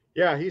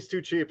 Yeah, he's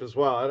too cheap as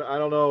well. I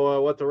don't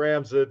know what the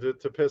Rams did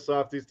to piss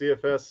off these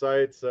DFS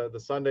sites, the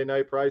Sunday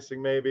night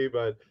pricing maybe,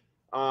 but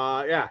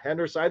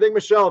Henderson. I think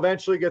Michelle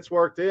eventually gets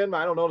worked in.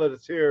 I don't know that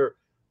it's here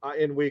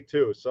in week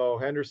 2. So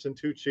Henderson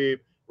too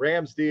cheap.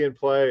 Rams D in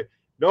play.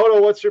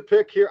 Noto, what's your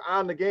pick here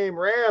on the game?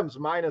 Rams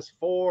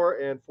 -4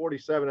 and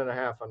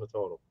 47.5 on the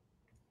total.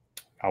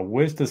 I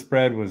wish the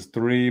spread was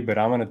 3, but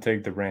I'm going to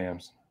take the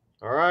Rams.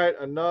 All right,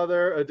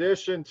 another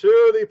addition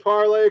to the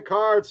parlay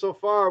card. So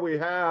far we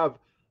have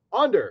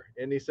under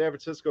in the San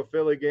Francisco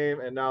Philly game,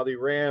 and now the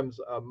Rams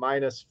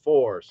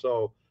 -4.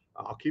 So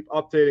I'll keep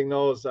updating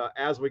those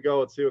as we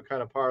go and see what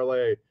kind of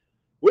parlay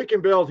we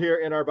can build here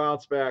in our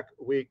bounce back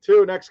week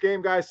 2. Next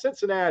game, guys,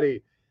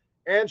 Cincinnati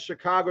and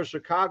Chicago.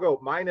 Chicago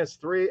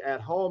 -3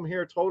 at home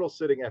here. Total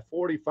sitting at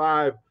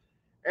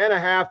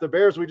 45.5. The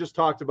Bears, we just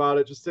talked about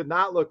it, just did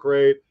not look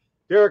great.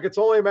 Derek, it's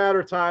only a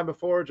matter of time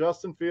before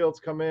Justin Fields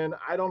come in.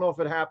 I don't know if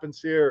it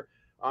happens here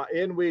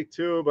in week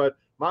 2, but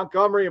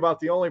Montgomery about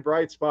the only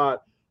bright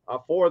spot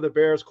for the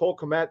Bears. Cole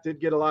Kmet did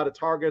get a lot of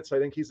targets. I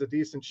think he's a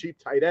decent cheap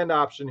tight end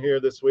option here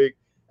this week.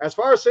 As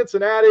far as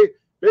Cincinnati,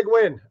 big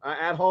win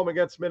at home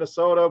against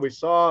Minnesota. We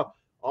saw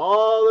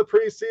all the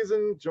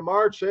preseason.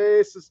 Jamar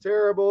Chase is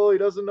terrible. He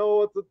doesn't know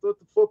what the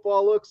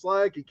football looks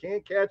like. He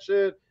can't catch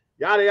it.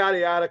 Yada, yada,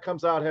 yada.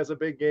 Comes out, has a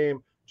big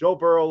game. Joe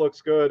Burrow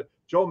looks good.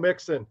 Joe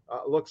Mixon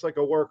looks like a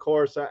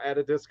workhorse at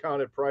a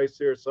discounted price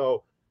here.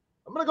 So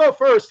I'm going to go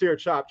first here,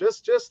 Chop,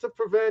 just to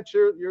prevent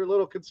your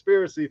little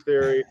conspiracy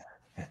theory.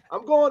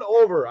 I'm going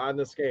over on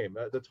this game.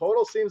 The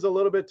total seems a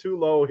little bit too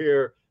low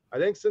here. I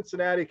think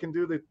Cincinnati can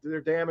do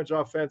their damage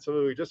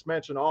offensively. We just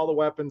mentioned all the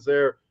weapons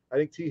there. I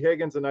think T.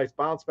 Higgins a nice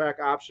bounce back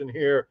option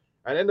here.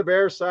 And in the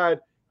Bears side,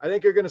 I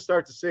think you're going to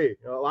start to see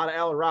a lot of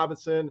Allen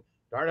Robinson,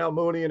 Darnell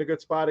Mooney in a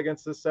good spot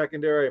against this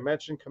secondary. I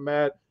mentioned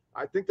Kmet.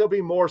 I think there'll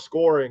be more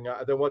scoring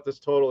than what this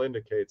total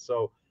indicates.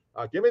 So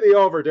give me the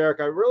over, Derek.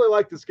 I really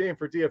like this game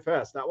for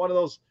DFS. Not one of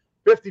those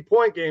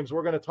 50-point games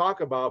we're going to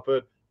talk about,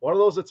 but one of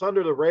those that's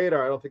under the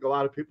radar. I don't think a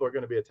lot of people are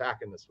going to be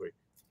attacking this week.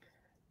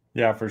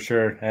 Yeah, for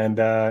sure. And,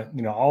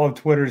 all of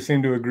Twitter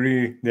seemed to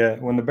agree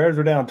that when the Bears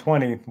were down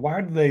 20,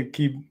 why did they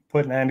keep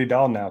putting Andy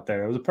Dalton out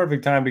there? It was a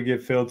perfect time to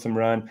give Fields some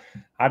run.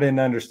 I didn't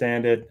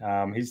understand it.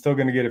 He's still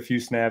going to get a few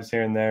snaps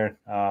here and there.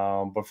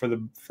 But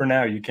for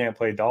now, you can't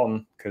play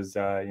Dalton because,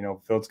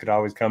 Fields could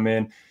always come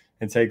in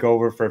and take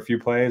over for a few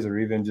plays or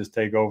even just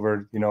take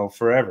over,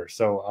 forever.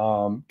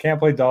 So can't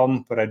play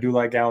Dalton, but I do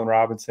like Allen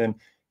Robinson.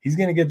 He's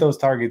going to get those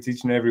targets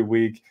each and every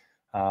week.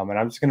 And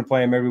I'm just going to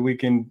play him every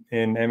week in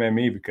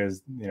MME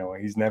because,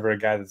 he's never a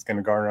guy that's going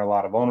to garner a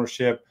lot of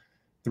ownership.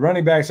 The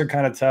running backs are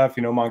kind of tough.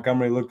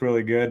 Montgomery looked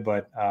really good,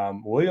 but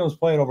Williams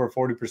played over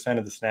 40%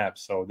 of the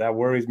snaps. So that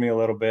worries me a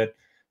little bit.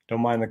 Don't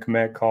mind the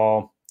Kmet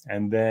call.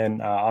 And then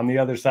on the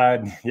other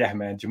side, yeah,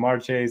 man,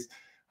 Jamar Chase.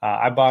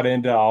 I bought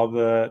into all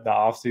the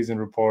offseason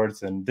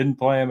reports and didn't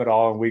play him at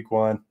all in week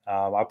 1.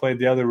 I played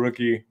the other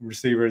rookie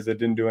receivers that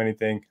didn't do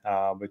anything,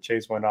 but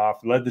Chase went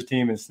off, led the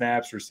team in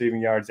snaps,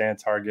 receiving yards, and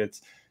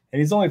targets. And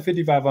he's only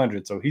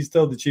 5,500, so he's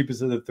still the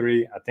cheapest of the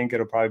 3. I think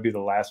it'll probably be the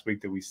last week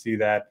that we see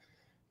that.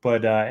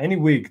 But any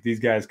week, these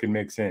guys could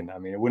mix in. I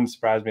mean, it wouldn't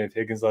surprise me if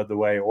Higgins led the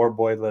way or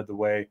Boyd led the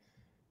way.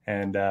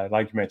 And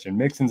like you mentioned,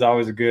 Mixon's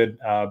always a good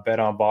bet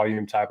on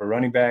volume type of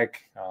running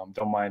back.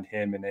 Don't mind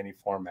him in any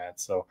format.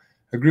 So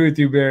agree with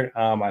you, Bear.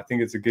 I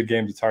think it's a good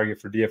game to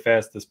target for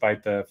DFS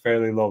despite the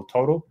fairly low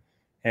total.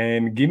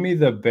 And give me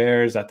the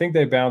Bears. I think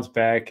they bounce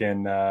back,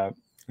 and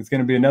it's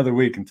going to be another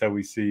week until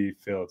we see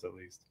Fields at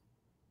least.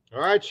 All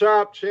right,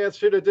 Chop, chance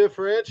for you to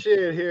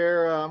differentiate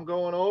here. I'm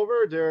going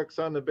over. Derek's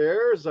on the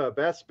Bears.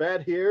 Best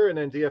bet here, and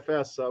then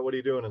DFS, what are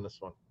you doing in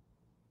this one?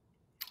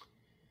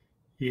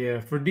 Yeah,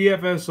 for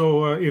DFS,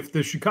 so if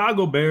the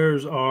Chicago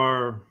Bears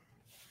are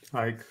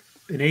like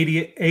an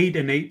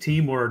 8-8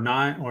 team or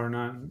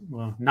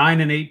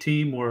 9-8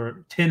 team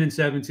or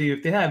 10-7 team,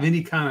 if they have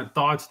any kind of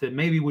thoughts that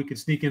maybe we could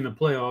sneak in the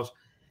playoffs,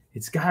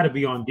 it's got to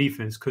be on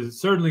defense because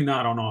it's certainly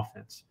not on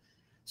offense.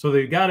 So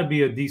they've got to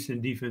be a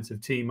decent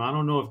defensive team. I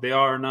don't know if they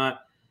are or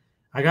not.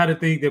 I got to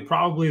think that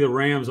probably the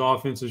Rams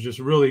offense is just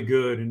really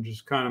good and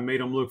just kind of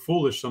made them look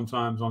foolish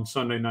sometimes on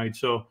Sunday night.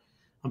 So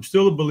I'm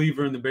still a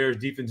believer in the Bears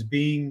defense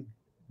being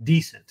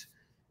decent.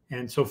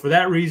 And so for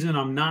that reason,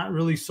 I'm not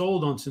really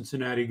sold on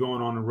Cincinnati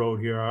going on the road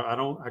here.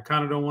 I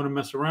kind of don't want to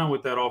mess around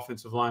with that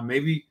offensive line.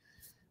 Maybe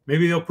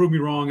they'll prove me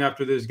wrong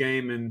after this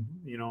game and,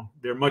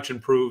 they're much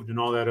improved and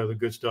all that other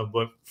good stuff.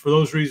 But for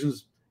those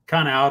reasons,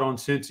 kind of out on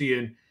Cincy.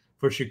 And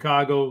for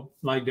Chicago,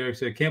 like Derek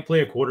said, can't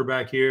play a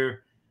quarterback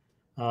here.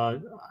 I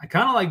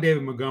kind of like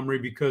David Montgomery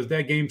because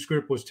that game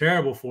script was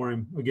terrible for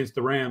him against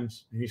the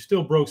Rams, and he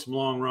still broke some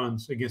long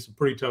runs against a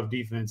pretty tough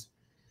defense.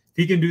 If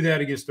he can do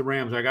that against the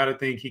Rams, I got to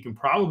think he can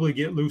probably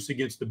get loose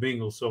against the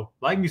Bengals. So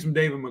like me some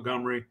David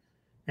Montgomery,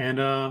 and,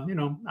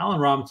 Allen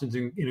Robinson's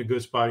in a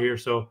good spot here.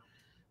 So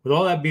with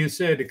all that being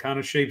said, it kind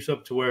of shapes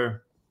up to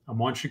where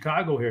I'm on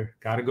Chicago here.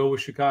 Got to go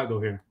with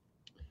Chicago here.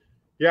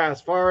 Yeah,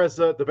 as far as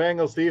the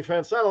Bengals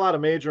defense, not a lot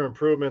of major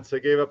improvements. They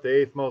gave up the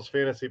 8th most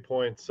fantasy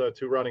points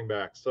to running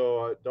backs.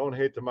 So don't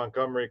hate the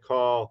Montgomery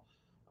call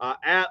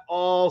at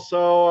all.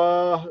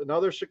 So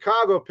another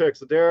Chicago pick.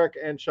 So Derek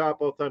and Chop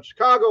both on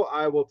Chicago.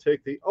 I will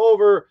take the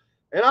over.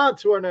 And on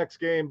to our next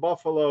game,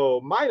 Buffalo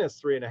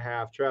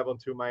 -3.5, traveling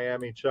to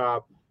Miami,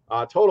 Chop.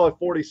 Total of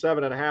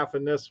 47.5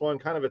 in this one.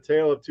 Kind of a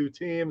tale of two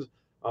teams.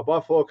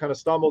 Buffalo kind of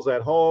stumbles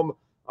at home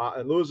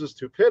and loses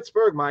to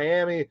Pittsburgh.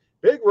 Miami,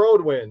 big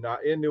road win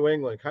in New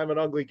England. Kind of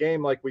an ugly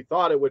game like we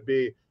thought it would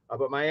be,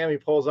 but Miami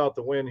pulls out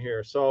the win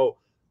here. So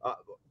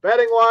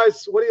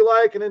betting-wise, what do you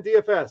like? And in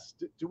DFS,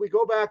 do we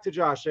go back to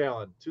Josh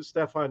Allen, to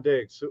Stephon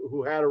Diggs,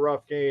 who had a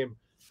rough game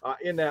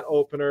in that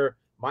opener?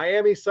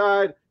 Miami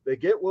side, they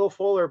get Will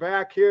Fuller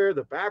back here.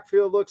 The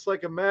backfield looks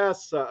like a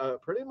mess.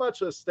 Pretty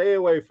much a stay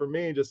away for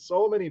me. Just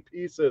so many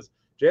pieces.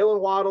 Jalen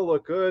Waddle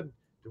looked good.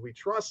 Do we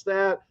trust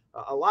that?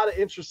 A lot of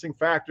interesting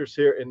factors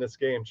here in this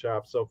game,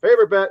 Chop. So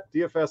favorite bet,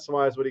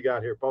 DFS-wise, what do you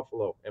got here?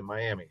 Buffalo and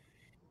Miami.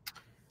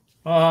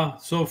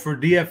 So for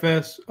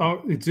DFS,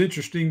 it's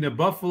interesting that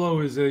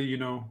Buffalo is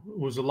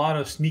was a lot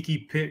of sneaky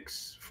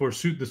picks for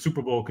the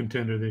Super Bowl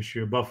contender this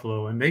year,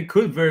 Buffalo. And they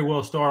could very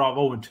well start off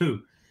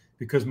 0-2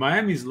 because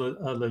Miami's a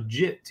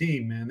legit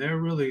team, man. They're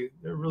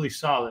really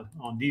solid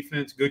on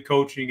defense, good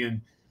coaching,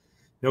 and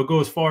they'll go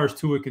as far as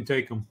Tua can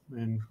take them.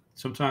 And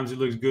sometimes he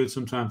looks good,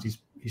 sometimes he's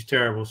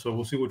terrible. So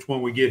we'll see which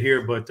one we get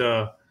here. But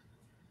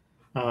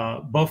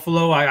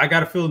Buffalo, I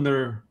got a feeling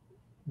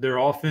their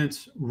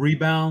offense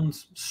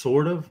rebounds,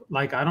 sort of.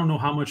 Like, I don't know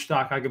how much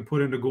stock I can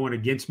put into going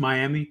against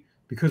Miami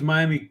because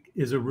Miami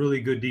is a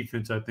really good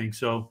defense, I think.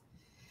 So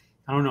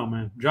I don't know,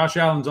 man. Josh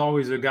Allen's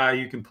always a guy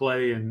you can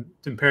play and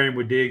pair him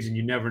with Diggs, and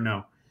you never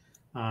know.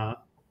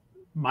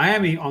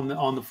 Miami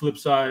on the flip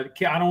side,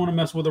 I don't want to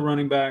mess with a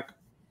running back.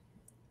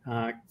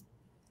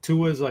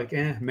 Tua's like,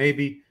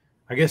 maybe.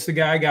 I guess the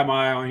guy I got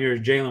my eye on here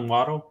is Jalen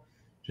Waddle,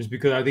 just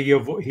because I think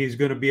he's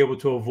going to be able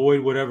to avoid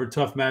whatever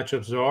tough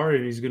matchups there are,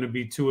 and he's going to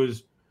be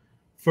Tua's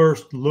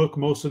first look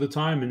most of the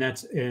time, and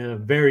that's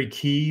very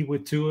key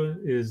with Tua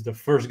is the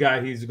first guy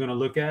he's going to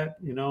look at.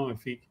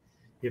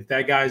 If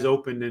that guy's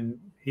open, then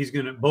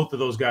both of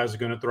those guys are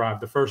going to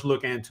thrive, the first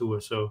look and Tua.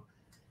 So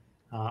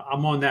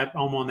I'm on that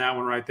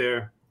one right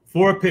there.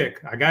 For a pick,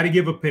 I got to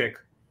give a pick.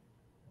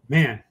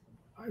 Man,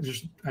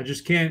 I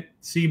just can't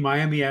see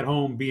Miami at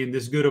home being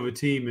this good of a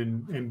team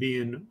and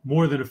being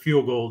more than a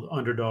field goal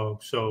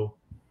underdog. So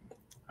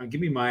give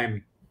me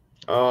Miami.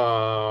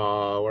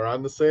 We're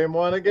on the same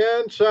one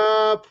again,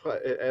 Chop.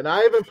 And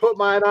I even put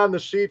mine on the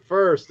sheet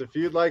first. If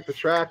you'd like to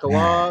track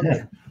along,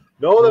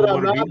 know that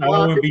I'm not. I don't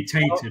want to be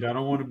tainted. I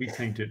don't want to be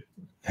tainted.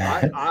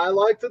 I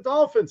like the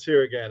Dolphins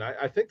here again.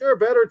 I think they're a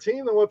better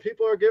team than what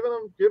people are giving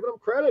them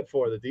credit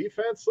for. The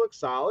defense looks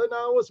solid.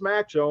 Now it was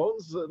Mac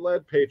Jones that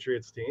led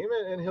Patriots team,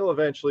 and he'll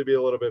eventually be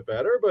a little bit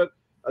better. But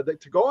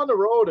to go on the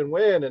road and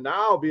win and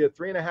now be a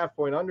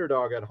 3.5-point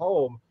underdog at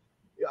home,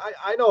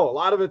 I know a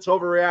lot of it's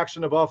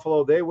overreaction to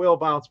Buffalo. They will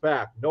bounce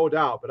back, no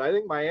doubt. But I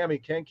think Miami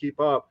can keep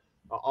up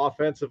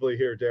offensively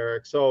here,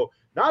 Derek. So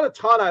not a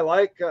ton I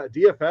like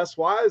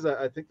DFS-wise.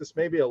 I think this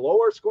may be a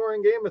lower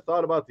scoring game. I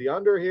thought about the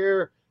under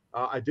here.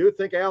 I do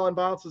think Allen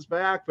bounces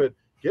back, but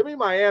give me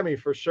Miami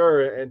for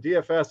sure. And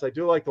DFS, I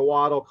do like the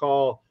Waddle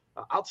call.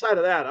 Outside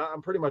of that,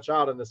 I'm pretty much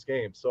out in this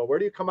game. So where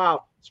do you come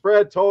out?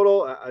 Spread,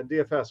 total, and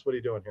DFS, what are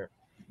you doing here?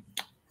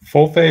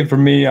 Full fade for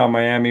me on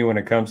Miami when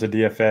it comes to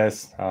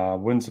DFS.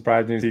 Wouldn't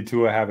surprise me to see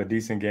Tua have a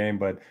decent game,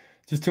 but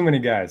just too many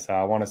guys.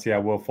 I want to see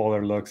how Will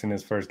Fuller looks in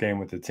his first game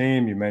with the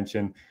team. You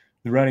mentioned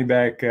the running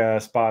back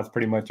spot's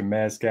pretty much a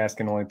mess.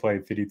 Gaskin only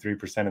played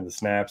 53% of the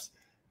snaps.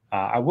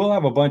 I will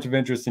have a bunch of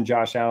interest in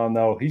Josh Allen,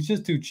 though. He's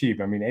just too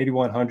cheap. I mean,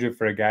 8,100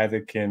 for a guy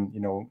that can,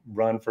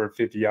 run for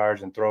 50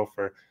 yards and throw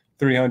for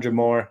 300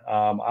 more.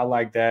 I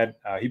like that.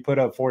 He put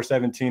up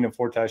 417 and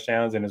 4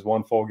 touchdowns in his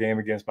one full game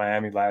against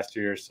Miami last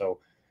year. So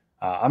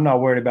I'm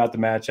not worried about the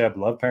matchup.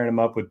 Love pairing him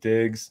up with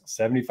Diggs,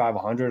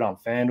 7,500 on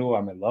FanDuel.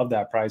 I mean, love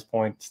that price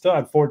point. Still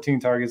had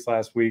 14 targets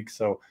last week.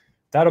 So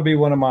that'll be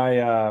one of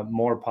my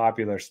more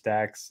popular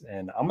stacks.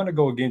 And I'm going to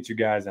go against you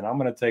guys, and I'm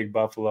going to take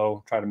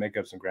Buffalo, try to make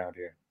up some ground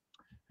here.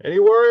 Any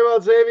worry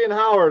about Xavier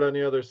Howard on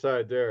the other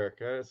side,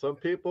 Derek? Some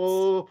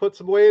people put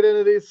some weight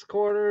into these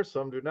corners,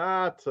 some do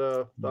not.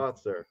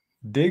 Thoughts there?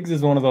 Diggs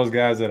is one of those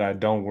guys that I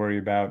don't worry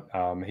about.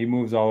 He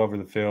moves all over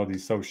the field.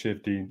 He's so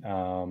shifty.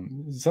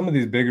 Some of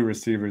these bigger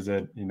receivers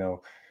that,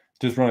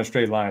 just run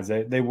straight lines,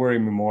 they worry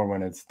me more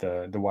when it's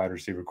the wide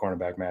receiver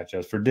cornerback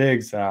matchups. For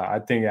Diggs, I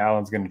think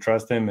Allen's going to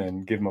trust him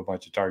and give him a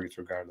bunch of targets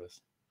regardless.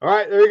 All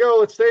right, there you go.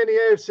 Let's stay in the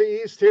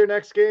AFC East here.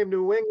 Next game,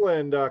 New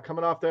England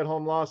coming off that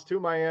home loss to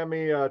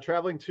Miami,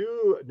 traveling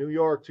to New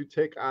York to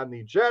take on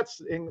the Jets.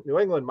 In New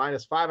England,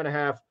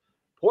 -5.5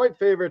 point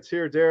favorites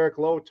here, Derek.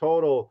 Low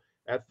total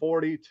at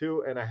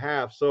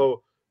 42.5.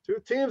 So two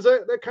teams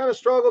that kind of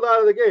struggled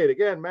out of the gate.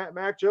 Again,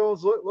 Mac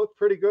Jones looked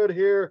pretty good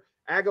here.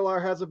 Aguilar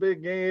has a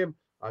big game.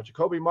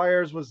 Jacoby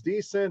Myers was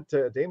decent.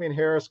 Damian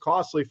Harris,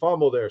 costly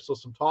fumble there. So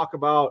some talk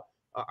about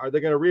are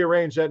they going to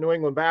rearrange that New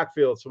England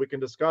backfield? So we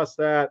can discuss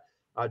that.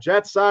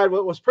 Jets side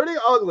was pretty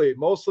ugly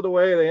most of the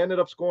way. They ended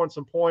up scoring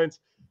some points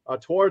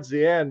towards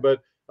the end,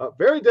 but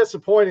very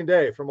disappointing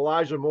day from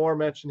Elijah Moore.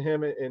 Mentioned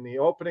him in the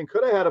opening.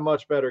 Could have had a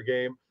much better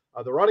game.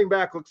 The running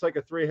back looks like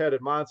a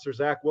three-headed monster.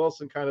 Zach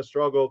Wilson kind of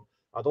struggled.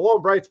 The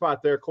lone bright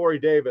spot there, Corey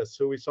Davis,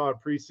 who we saw in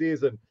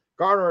preseason,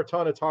 garner a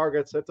ton of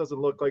targets. That doesn't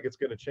look like it's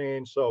going to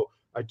change. So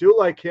I do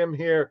like him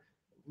here.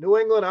 New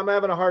England, I'm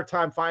having a hard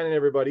time finding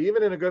everybody,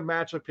 even in a good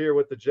matchup here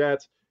with the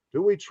Jets.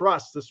 Do we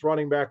trust this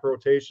running back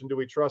rotation? Do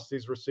we trust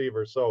these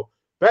receivers? So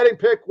betting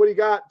pick, what do you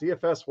got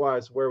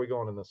DFS-wise? Where are we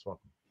going in this one?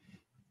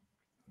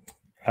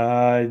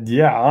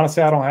 Yeah,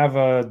 honestly, I don't have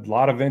a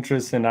lot of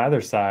interest in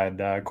either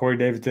side. Corey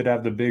Davis did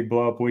have the big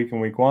blow-up week in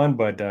week 1,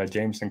 but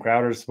Jameson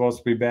Crowder is supposed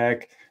to be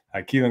back.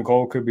 Keelan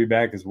Cole could be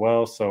back as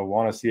well, so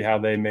want to see how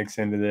they mix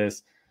into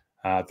this.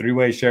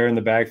 Three-way share in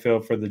the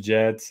backfield for the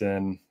Jets.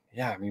 And,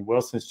 yeah, I mean,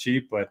 Wilson's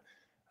cheap, but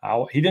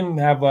he didn't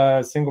have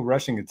a single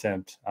rushing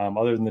attempt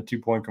other than the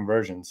 2-point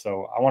conversion.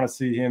 So I want to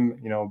see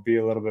him, be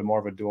a little bit more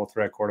of a dual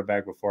threat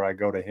quarterback before I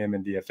go to him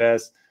in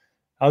DFS.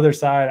 Other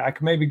side, I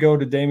could maybe go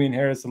to Damian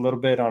Harris a little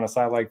bit on a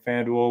side like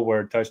FanDuel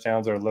where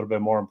touchdowns are a little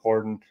bit more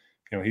important.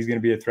 He's going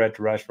to be a threat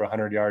to rush for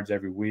 100 yards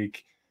every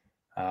week.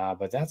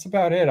 But that's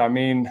about it. I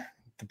mean,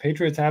 the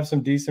Patriots have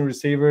some decent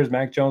receivers.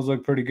 Mac Jones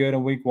looked pretty good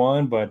in week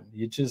 1, but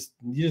you just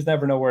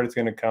never know where it's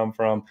going to come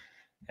from.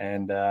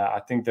 And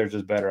I think there's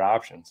just better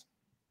options.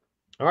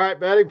 All right,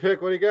 betting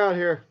pick. What do you got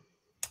here?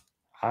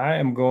 I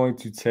am going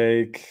to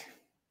take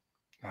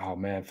 – oh,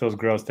 man, it feels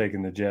gross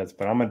taking the Jets,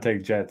 but I'm going to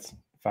take Jets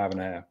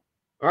 5.5.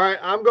 All right,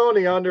 I'm going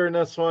the under in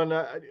this one.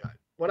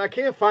 When I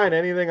can't find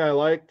anything I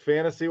like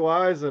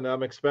fantasy-wise, and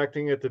I'm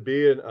expecting it to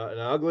be an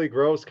ugly,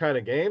 gross kind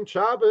of game,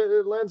 Chop,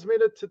 it lends me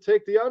to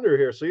take the under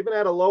here. So even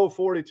at a low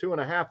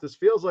 42.5, this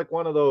feels like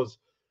one of those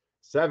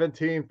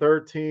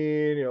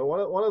 17-13,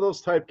 one of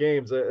those type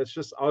games. It's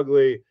just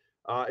ugly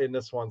in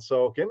this one.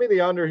 So give me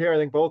the under here. I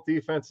think both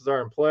defenses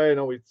are in play. I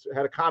know we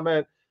had a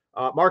comment,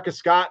 Marcus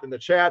Scott in the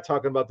chat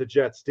talking about the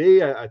Jets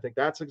D. I think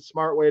that's a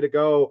smart way to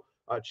go.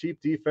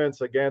 Cheap defense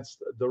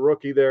against the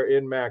rookie there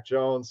in Mac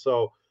Jones.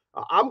 So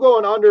I'm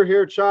going under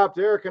here, Chop.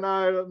 Derek and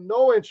I have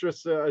no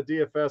interest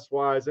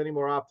DFS-wise. Any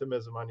more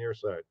optimism on your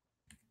side?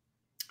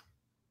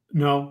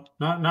 No,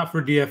 not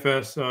for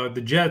DFS.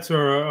 The Jets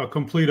are a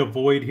complete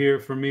avoid here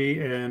for me.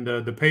 And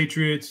the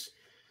Patriots,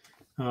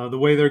 the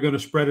way they're going to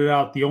spread it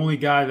out, the only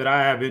guy that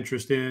I have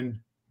interest in,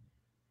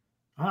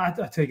 I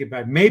take it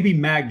back. Maybe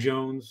Mac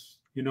Jones,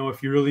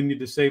 if you really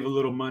need to save a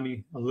little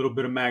money, a little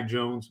bit of Mac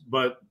Jones.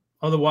 But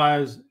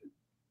otherwise,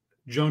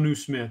 Jonnu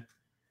Smith,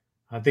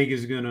 I think,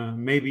 is going to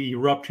maybe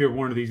erupt here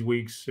one of these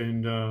weeks.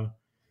 And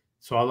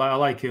so I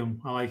like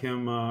him. I like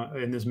him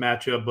in this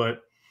matchup.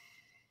 But,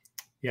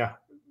 yeah,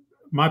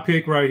 my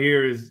pick right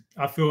here is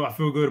I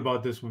feel good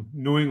about this one.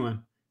 New England.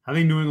 I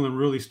think New England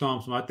really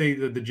stomps them. I think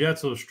that the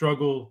Jets will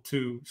struggle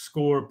to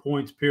score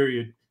points,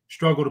 period,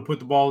 struggle to put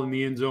the ball in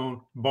the end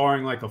zone,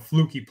 barring like a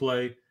fluky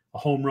play, a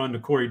home run to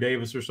Corey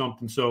Davis or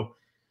something. So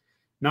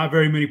not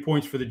very many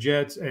points for the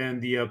Jets, and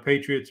the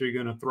Patriots are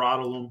going to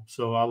throttle them.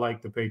 So I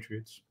like the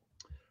Patriots.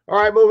 All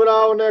right, moving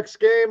on. Next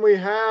game, we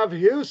have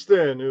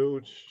Houston,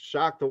 who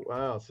shocked the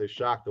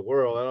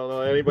world. I don't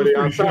know anybody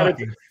outside.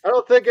 I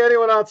don't think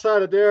anyone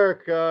outside of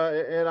Derek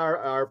and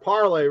our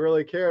parlay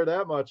really cared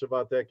that much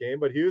about that game.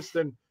 But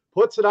Houston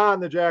puts it on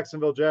the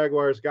Jacksonville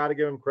Jaguars. Got to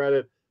give him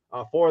credit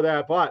for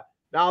that. But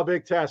now a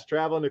big test,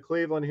 traveling to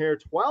Cleveland here,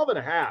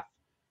 12.5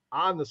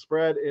 on the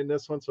spread in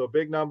this one. So a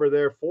big number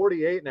there,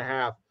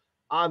 48.5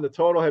 on the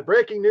total. Had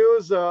breaking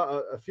news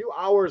a few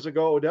hours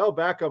ago. Odell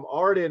Beckham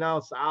already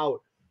announced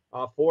out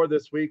for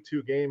this week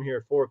 2 game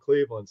here for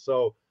Cleveland.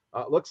 So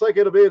looks like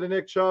it'll be the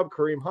Nick Chubb,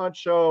 Kareem Hunt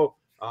show.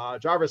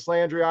 Jarvis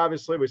Landry,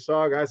 obviously, we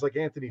saw guys like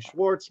Anthony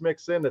Schwartz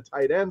mix in. The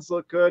tight ends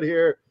look good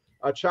here.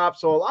 Chop.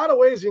 So a lot of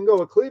ways you can go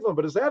with Cleveland,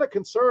 but is that a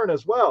concern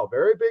as well?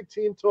 Very big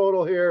team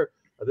total here.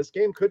 This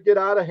game could get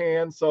out of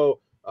hand. So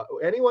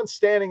anyone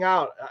standing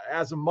out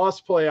as a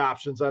must-play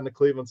options on the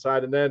Cleveland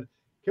side? And then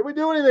can we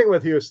do anything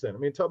with Houston? I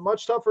mean,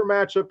 much tougher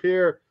matchup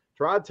here.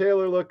 Terod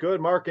Taylor looked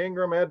good. Mark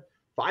Ingram had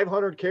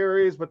 500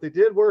 carries, but they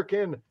did work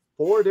in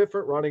 4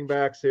 different running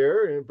backs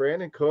here. And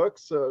Brandon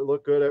Cooks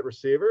looked good at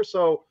receiver.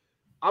 So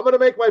I'm going to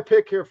make my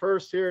pick here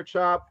first here,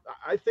 Chop.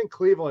 I think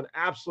Cleveland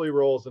absolutely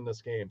rolls in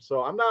this game.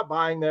 So I'm not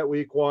buying that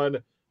week 1.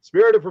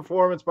 Spirited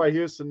performance by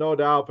Houston, no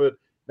doubt. But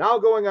now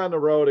going on the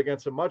road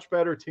against a much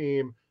better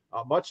team,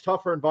 a much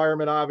tougher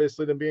environment,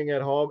 obviously, than being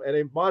at home, and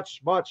a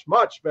much, much,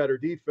 much better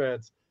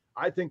defense.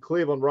 I think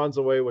Cleveland runs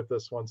away with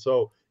this one.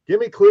 So give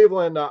me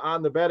Cleveland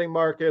on the betting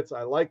markets.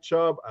 I like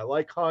Chubb. I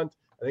like Hunt.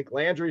 I think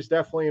Landry's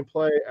definitely in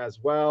play as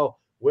well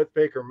with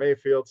Baker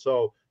Mayfield.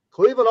 So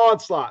Cleveland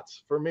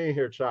onslaughts for me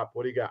here, Chop.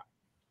 What do you got?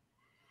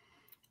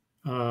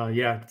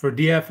 Yeah, for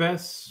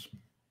DFS,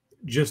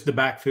 just the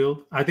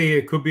backfield. I think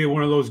it could be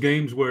one of those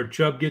games where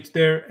Chubb gets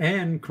there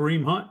and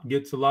Kareem Hunt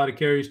gets a lot of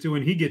carries too,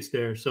 and he gets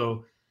there.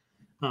 So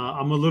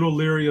I'm a little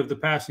leery of the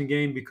passing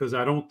game because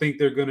I don't think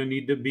they're going to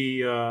need to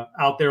be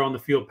out there on the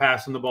field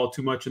passing the ball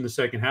too much in the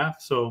second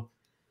half. So,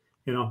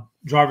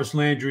 Jarvis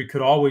Landry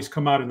could always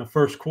come out in the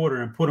first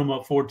quarter and put them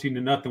up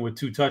 14-0 with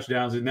 2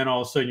 touchdowns, and then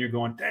all of a sudden you're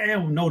going,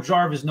 damn, no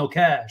Jarvis, no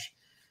cash.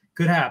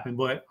 Could happen,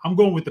 but I'm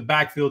going with the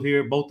backfield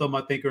here. Both of them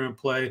I think are in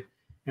play.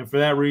 And for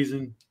that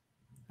reason,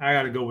 I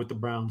got to go with the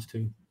Browns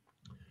too.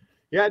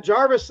 Yeah,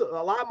 Jarvis, a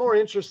lot more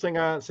interesting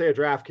on, say, a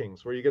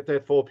DraftKings, where you get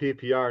that full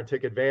PPR and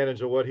take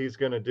advantage of what he's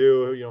going to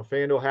do.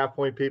 FanDuel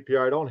half-point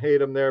PPR, I don't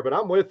hate him there, but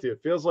I'm with you.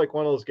 It feels like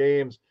one of those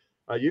games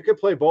you could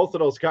play both of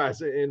those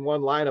guys in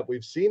one lineup.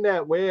 We've seen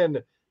that win,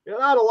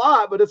 not a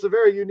lot, but it's a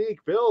very unique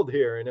build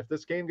here. And if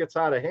this game gets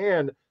out of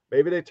hand,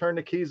 maybe they turn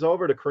the keys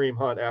over to Kareem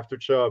Hunt after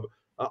Chubb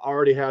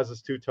already has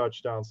his 2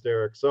 touchdowns,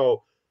 Derek.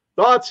 So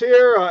thoughts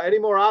here? Any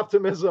more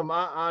optimism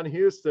on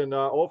Houston?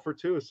 0 for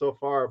 2 so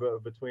far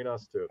between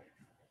us two.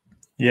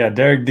 Yeah,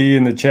 Derek D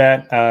in the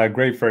chat.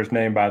 Great first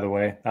name, by the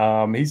way.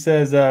 He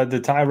says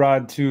the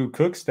Tyrod to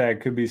Cook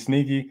stack could be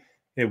sneaky.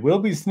 It will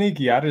be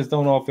sneaky. I just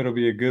don't know if it'll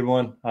be a good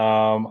one.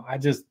 I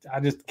just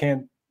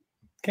can't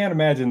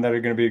imagine that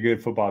they're going to be a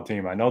good football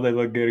team. I know they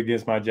look good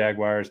against my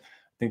Jaguars. I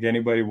think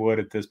anybody would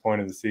at this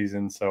point of the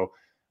season. So,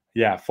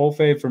 yeah, full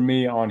fade for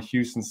me on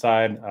Houston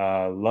side.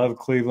 Love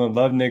Cleveland.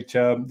 Love Nick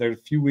Chubb. There's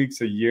a few weeks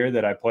a year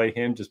that I play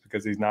him just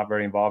because he's not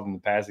very involved in the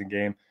passing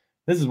game.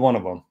 This is one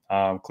of them.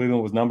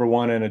 Cleveland was number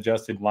 1 in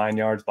adjusted line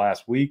yards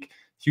last week.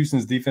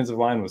 Houston's defensive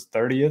line was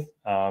 30th.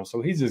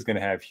 So he's just going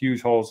to have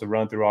huge holes to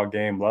run through all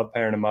game. Love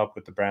pairing him up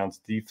with the Browns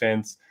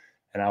defense.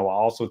 And I will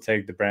also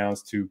take the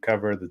Browns to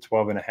cover the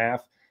 12.5.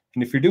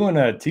 And if you're doing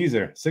a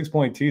teaser,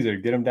 6-point teaser,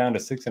 get them down to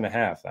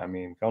 6.5. I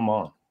mean, come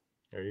on.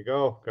 There you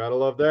go. Gotta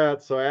love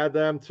that. So add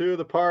them to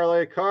the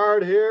parlay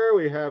card here.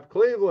 We have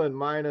Cleveland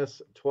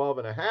minus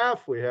 12.5.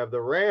 We have the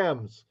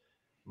Rams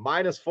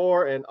minus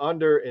 4 and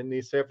under in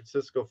the San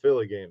Francisco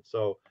Philly game.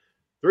 So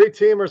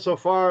 3-teamer so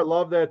far.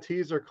 Love that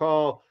teaser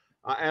call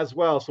as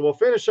well. So we'll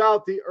finish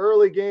out the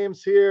early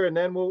games here, and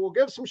then we'll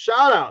give some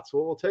shout outs.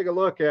 We'll take a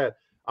look at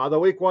the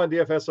week 1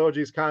 DFS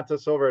OGs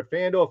contest over at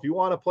FanDuel. If you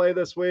want to play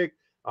this week,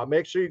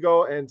 make sure you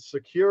go and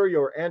secure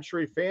your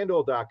entry,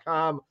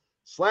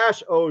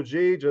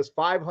 FanDuel.com/OG. Just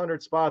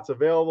 500 spots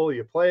available.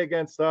 You play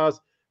against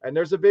us, and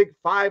there's a big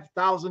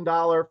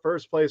 $5,000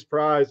 first place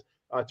prize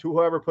to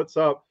whoever puts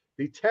up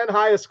the 10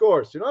 highest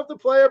scores. You don't have to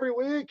play every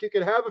week. You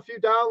can have a few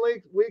down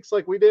weeks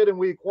like we did in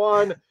week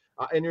 1,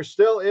 and you're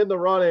still in the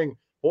running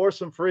for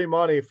some free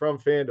money from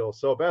FanDuel.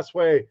 So best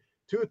way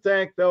to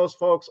thank those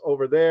folks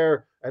over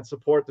there and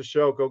support the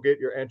show, go get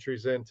your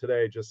entries in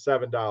today, just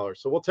 $7.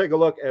 So we'll take a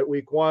look at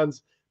week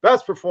 1's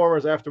best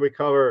performers after we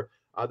cover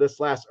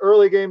this last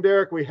early game,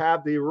 Derek. We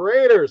have the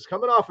Raiders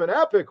coming off an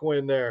epic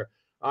win there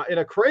in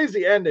a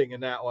crazy ending in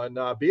that one,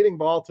 beating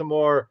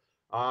Baltimore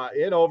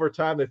in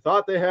overtime. They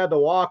thought they had the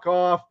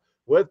walk-off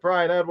with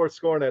Bryan Edwards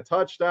scoring that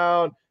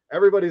touchdown.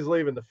 Everybody's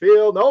leaving the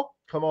field. Nope,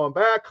 come on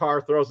back. Carr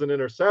throws an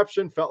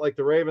interception. Felt like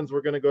the Ravens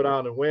were going to go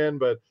down and win,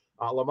 but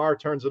Lamar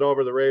turns it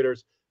over. The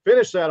Raiders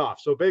finish that off.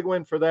 So big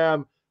win for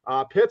them.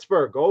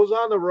 Pittsburgh goes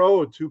on the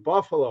road to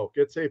Buffalo,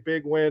 gets a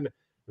big win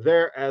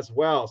there as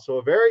well. So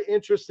a very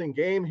interesting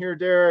game here,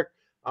 Derek.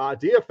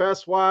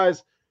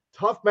 DFS-wise,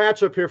 tough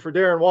matchup here for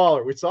Darren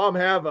Waller. We saw him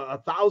have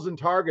 1,000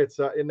 targets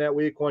in that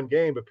week 1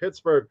 game, but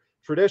Pittsburgh,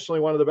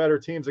 traditionally one of the better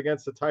teams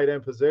against the tight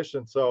end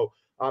position. So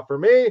for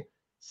me,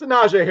 it's the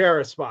Najee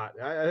Harris spot.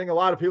 I think a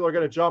lot of people are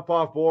going to jump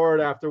off board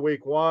after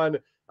week 1.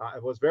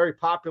 It was very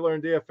popular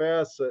in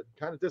DFS,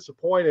 kind of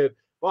disappointed,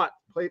 but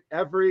played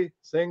every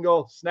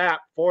single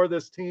snap for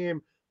this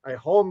team. A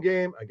home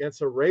game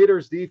against a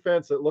Raiders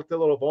defense that looked a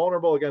little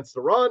vulnerable against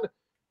the run.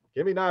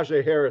 Give me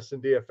Najee Harris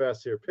in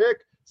DFS here. Pick.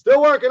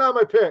 Still working on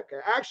my pick.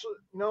 Actually,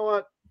 you know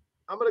what?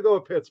 I'm going to go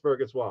with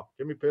Pittsburgh as well.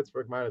 Give me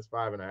Pittsburgh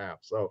 -5.5.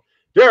 So,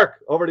 Derek,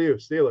 over to you.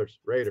 Steelers,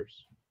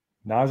 Raiders.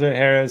 Najee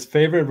Harris,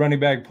 favorite running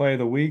back play of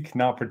the week,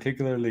 not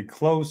particularly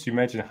close. You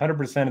mentioned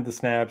 100% of the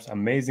snaps,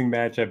 amazing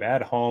matchup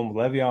at home,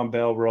 Le'Veon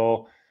Bell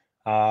role.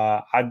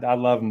 I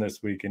love him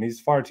this week, and he's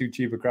far too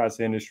cheap across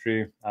the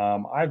industry.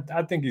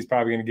 I think he's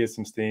probably going to get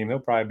some steam. He'll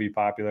probably be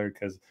popular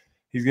because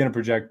he's going to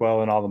project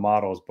well in all the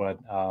models. But,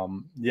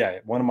 yeah,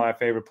 one of my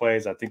favorite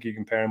plays. I think you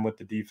can pair him with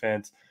the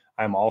defense.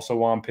 I'm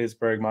also on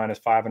Pittsburgh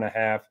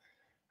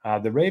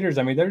 -5.5. The Raiders,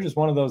 I mean, they're just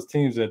one of those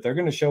teams that they're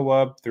going to show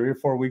up 3 or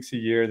 4 weeks a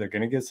year. They're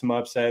going to get some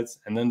upsets.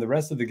 And then the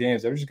rest of the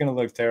games, they're just going to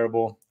look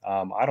terrible.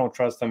 I don't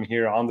trust them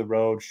here on the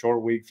road.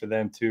 Short week for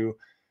them, too.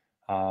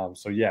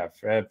 So, yeah,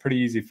 pretty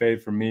easy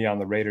fade for me on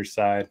the Raiders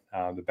side.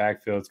 The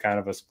backfield's kind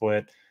of a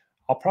split.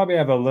 I'll probably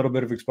have a little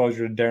bit of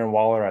exposure to Darren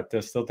Waller. I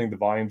still think the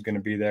volume's going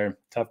to be there.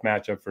 Tough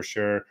matchup for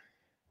sure.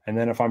 And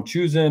then if I'm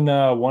choosing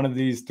one of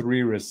these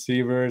 3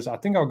 receivers, I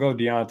think I'll go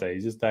Deontay.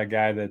 He's just that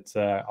guy that's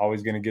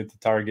always going to get the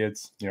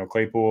targets. You know,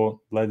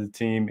 Claypool led the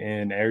team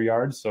in air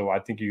yards, so I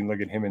think you can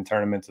look at him in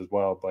tournaments as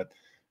well. But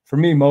for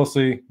me,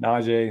 mostly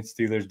Najee,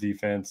 Steelers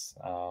defense.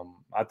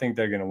 I think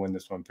they're going to win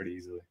this one pretty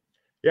easily.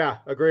 Yeah,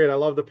 agreed. I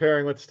love the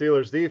pairing with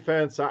Steelers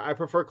defense. I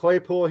prefer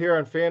Claypool here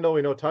on FanDuel.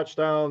 We know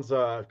touchdowns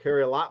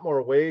carry a lot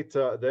more weight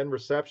than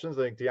receptions.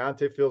 I think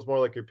Deontay feels more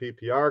like your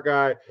PPR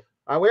guy.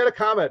 We had a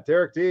comment,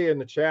 Derek D, in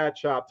the chat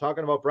shop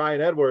talking about Bryan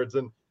Edwards,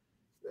 and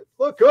it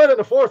looked good in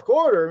the fourth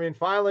quarter. I mean,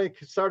 finally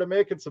started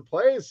making some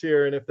plays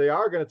here, and if they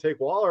are going to take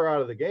Waller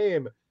out of the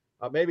game,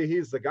 maybe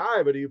he's the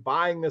guy. But are you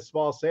buying this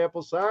small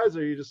sample size,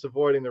 or are you just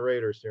avoiding the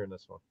Raiders here in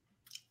this one?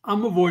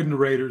 I'm avoiding the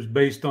Raiders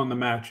based on the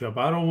matchup.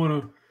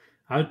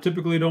 I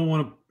typically don't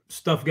want to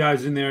stuff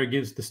guys in there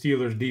against the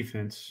Steelers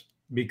defense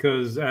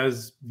because,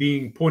 as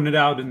being pointed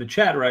out in the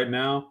chat right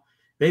now,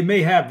 they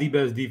may have the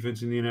best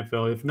defense in the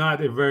NFL. If not,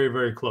 they're very,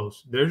 very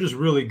close. They're just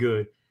really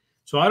good.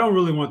 So I don't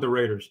really want the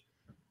Raiders.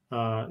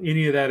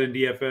 Any of that in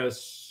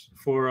DFS.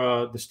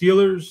 For the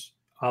Steelers,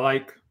 I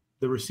like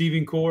the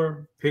receiving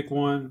core. Pick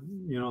one.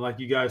 You know, like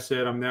you guys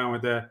said, I'm down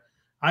with that.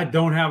 I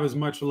don't have as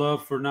much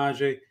love for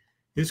Najee.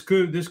 This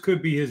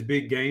could be his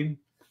big game.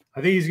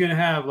 I think he's going to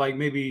have like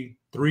maybe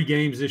 3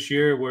 games this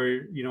year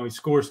where, you know, he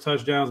scores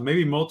touchdowns,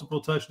 maybe multiple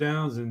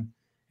touchdowns and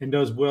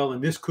does well.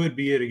 And this could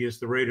be it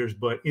against the Raiders.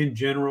 But in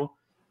general,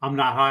 I'm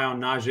not high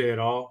on Najee at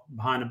all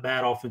behind a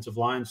bad offensive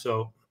line.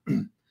 So,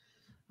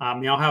 I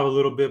mean, I'll have a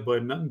little bit,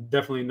 but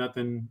definitely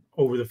nothing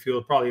over the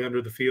field, probably under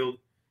the field.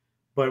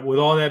 But with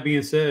all that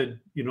being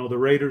said, you know, the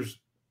Raiders,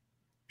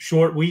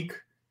 short week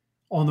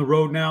on the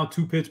road now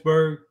to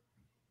Pittsburgh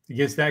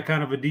against that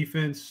kind of a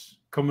defense,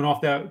 coming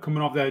off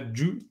that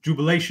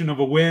jubilation of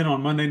a win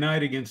on Monday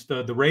night against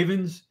the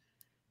Ravens.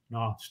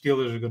 No,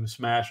 Steelers are going to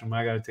smash them.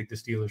 I got to take the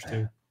Steelers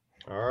too.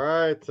 All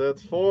right,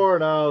 that's 4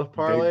 now.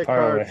 Parlay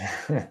card.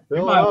 You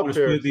might want to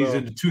split these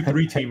into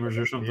 2-3 teamers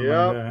or something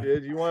like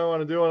that. You might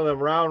want to do one of them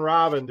round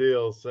robin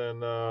deals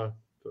and have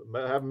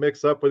them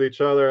mix up with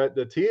each other.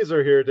 The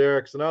teaser here,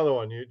 Derek's another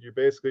one. You're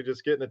basically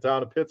just getting it down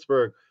to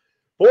Pittsburgh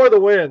for the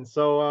win.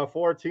 So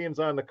 4 teams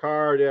on the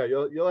card. Yeah,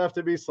 you'll have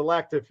to be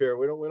selective here.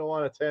 We don't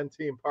want a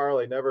 10-team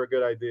parlay. Never a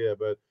good idea,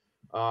 but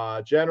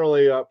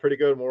generally pretty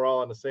good. And we're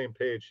all on the same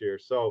page here.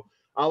 So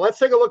let's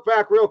take a look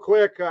back real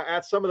quick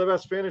at some of the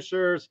best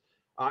finishers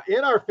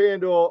in our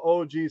FanDuel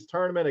OGs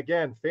tournament.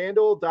 Again,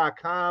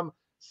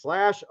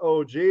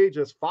 FanDuel.com/OG,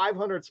 just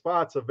 500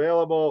 spots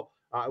available.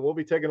 We'll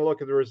be taking a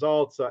look at the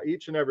results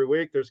each and every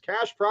week. There's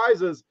cash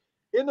prizes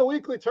in the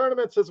weekly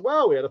tournaments as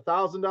well. We had a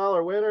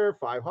 $1,000 winner,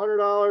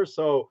 $500.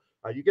 So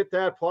you get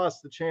that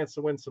plus the chance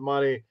to win some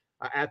money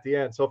at the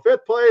end. So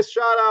 5th place,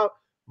 shout out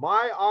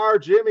my R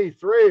Jimmy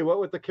 3.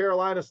 What with the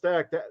Carolina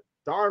stack?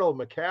 Darnold,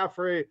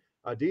 McCaffrey,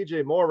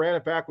 DJ Moore ran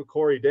it back with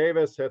Corey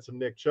Davis, had some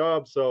Nick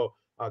Chubb. So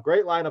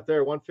great lineup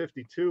there,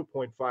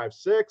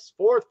 152.56.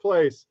 4th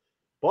place,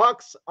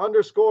 Bucks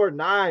 _9,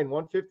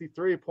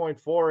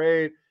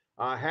 153.48.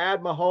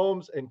 Had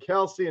Mahomes and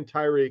Kelsey and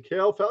Tyreek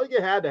Hill. Felt like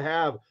you had to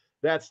have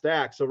that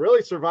stack. So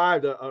really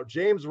survived a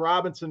James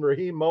Robinson,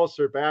 Raheem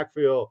Mostert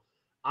backfield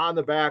on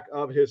the back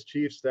of his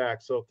Chiefs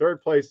stack. So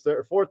 4th place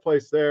there,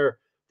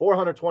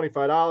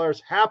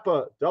 $425.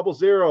 Hapa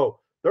 00,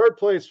 3rd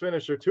place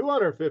finisher,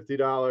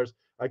 $250.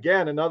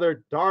 Again,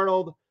 another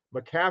Darnold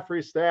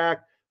McCaffrey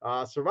stack.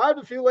 Survived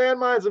a few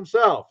landmines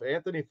himself.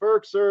 Anthony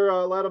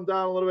Ferkser let him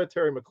down a little bit.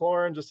 Terry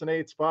McLaurin, just an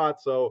 8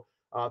 spot. So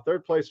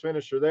 3rd place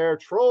finisher there.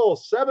 Troll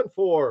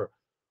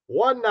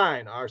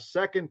 7419, our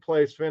 2nd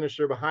place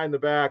finisher behind the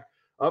back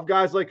of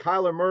guys like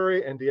Kyler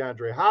Murray and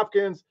DeAndre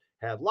Hopkins.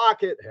 Had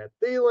Lockett, had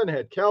Thielen,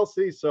 had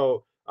Kelsey.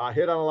 So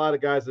hit on a lot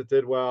of guys that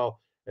did well.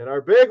 And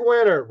our big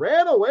winner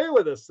ran away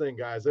with this thing,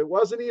 guys. It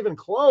wasn't even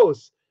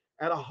close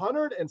at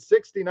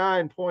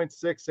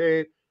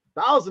 $169.68,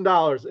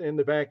 $1,000 in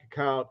the bank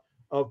account.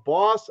 of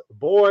Boss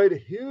Boyd.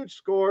 Huge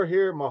score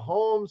here.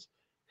 Mahomes,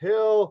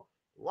 Hill,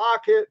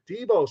 Lockett,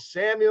 Deebo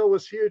Samuel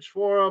was huge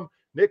for him.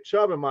 Nick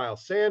Chubb and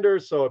Miles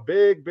Sanders. So a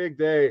big, big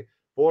day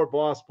for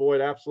Boss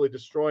Boyd, absolutely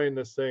destroying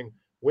this thing,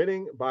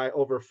 winning by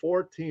over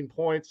 14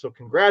 points. So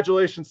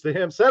congratulations to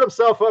him. Set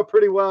himself up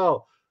pretty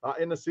well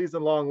in the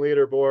season-long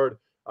leaderboard.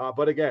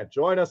 But again,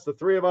 join us. The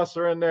three of us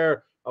are in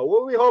there.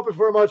 We'll be hoping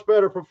for a much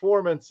better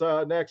performance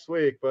next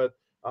week, but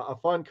a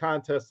fun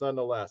contest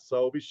nonetheless.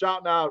 So we'll be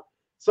shouting out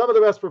some of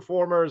the best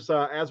performers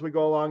as we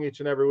go along each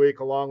and every week,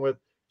 along with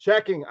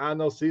checking on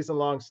those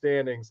season-long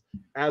standings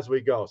as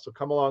we go. So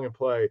come along and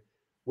play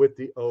with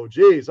the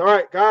OGs. All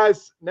right,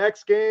 guys,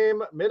 next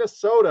game,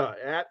 Minnesota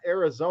at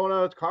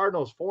Arizona.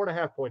 Cardinals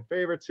 4.5-point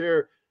favorites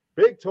here.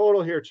 Big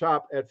total here,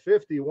 Chop, at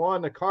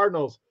 51. The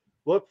Cardinals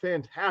look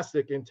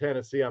fantastic in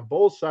Tennessee on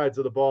both sides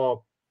of the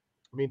ball.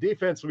 I mean,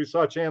 defense, we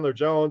saw Chandler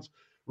Jones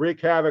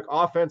wreak havoc.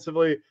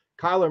 Offensively,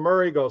 Kyler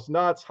Murray goes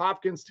nuts.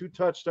 Hopkins, 2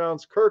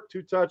 touchdowns. Kirk,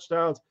 2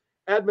 touchdowns.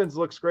 Edmonds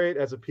looks great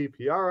as a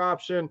PPR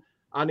option.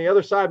 On the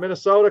other side,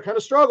 Minnesota kind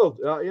of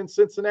struggled in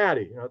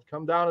Cincinnati. It's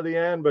come down to the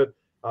end, but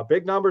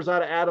big numbers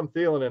out of Adam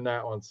Thielen in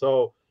that one.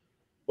 So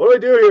what do we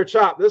do here,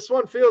 Chop? This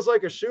one feels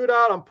like a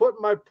shootout. I'm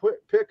putting my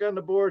pick on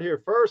the board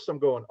here first. I'm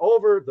going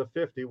over the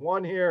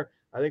 51 here.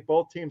 I think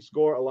both teams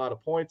score a lot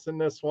of points in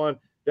this one.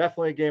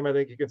 Definitely a game I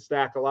think you can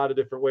stack a lot of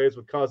different ways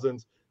with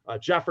Cousins.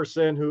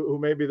 Jefferson, who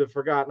may be the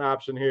forgotten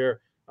option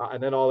here,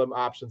 and then all them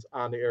options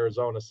on the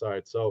Arizona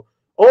side. So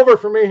over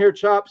for me here,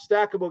 Chop.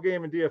 Stackable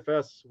game in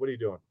DFS. What are you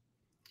doing?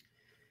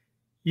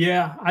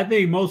 Yeah, I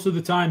think most of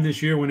the time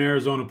this year when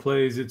Arizona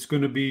plays, it's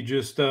going to be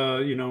just, we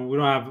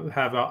don't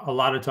have a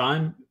lot of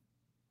time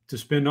to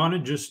spend on it.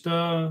 Just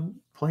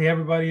play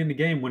everybody in the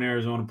game when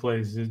Arizona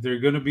plays. They're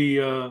going to be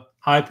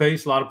high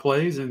pace, a lot of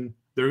plays, and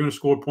they're going to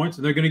score points,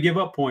 and they're going to give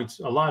up points,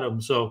 a lot of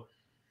them. So,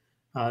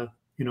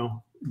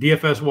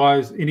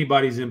 DFS-wise,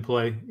 anybody's in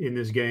play in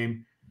this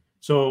game.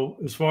 So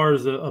as far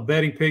as a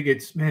betting pick,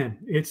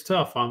 it's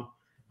tough.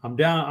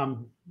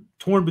 I'm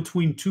torn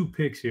between 2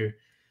 picks here.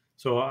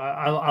 So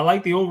I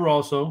like the over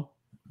also,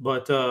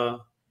 but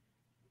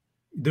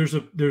there's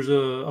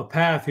a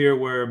path here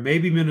where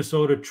maybe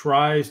Minnesota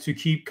tries to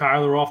keep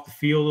Kyler off the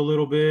field a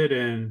little bit,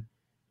 and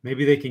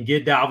maybe they can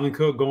get Dalvin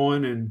Cook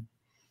going, and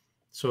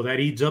so that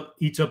eats up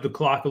the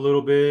clock a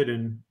little bit,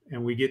 and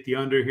we get the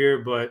under here.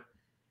 But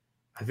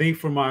I think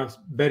for my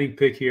betting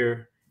pick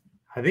here,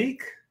 I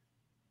think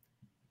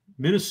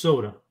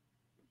Minnesota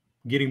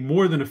getting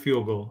more than a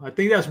field goal. I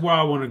think that's where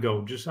I want to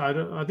go.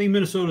 I think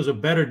Minnesota's a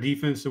better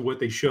defense than what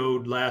they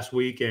showed last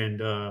week, and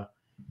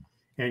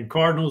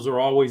Cardinals are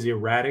always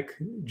erratic.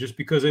 Just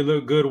because they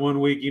look good one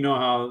week, you know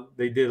how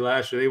they did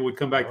last year, they would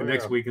come back the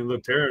next week and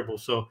look terrible.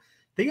 So I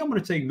think I'm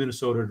going to take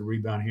Minnesota to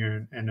rebound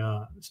here and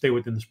stay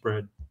within the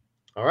spread.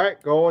 All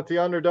right, going with the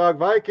underdog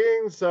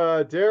Vikings.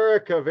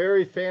 Derek, a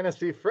very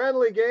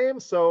fantasy-friendly game.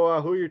 So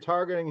who are you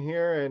targeting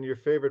here and your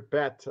favorite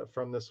bet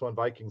from this one,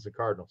 Vikings and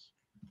Cardinals?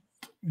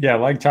 Yeah,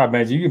 like Chop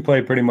mentioned, you can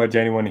play pretty much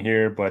anyone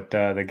here, but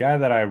the guy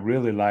that I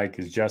really like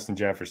is Justin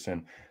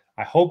Jefferson.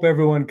 I hope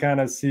everyone kind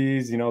of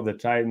sees, the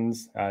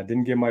Titans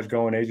didn't get much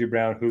going. A.J.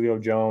 Brown, Julio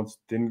Jones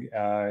didn't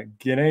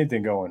get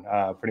anything going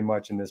pretty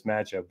much in this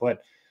matchup.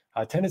 But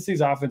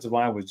Tennessee's offensive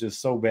line was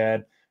just so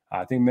bad.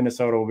 I think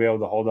Minnesota will be able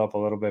to hold up a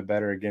little bit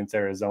better against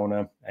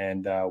Arizona.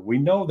 And we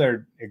know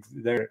their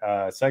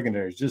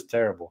secondary is just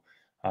terrible.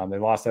 They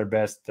lost their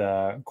best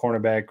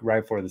cornerback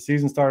right before the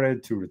season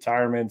started to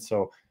retirement.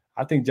 So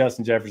I think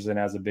Justin Jefferson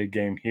has a big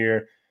game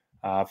here.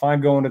 If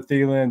I'm going to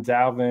Thielen,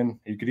 Dalvin,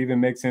 you could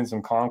even mix in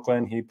some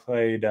Conklin. He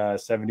played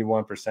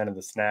 71% of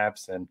the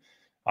snaps. And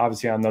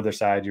obviously on the other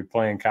side, you're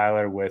playing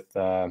Kyler with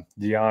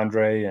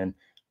DeAndre, and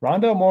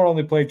Rondale Moore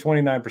only played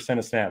 29%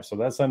 of snaps. So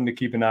that's something to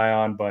keep an eye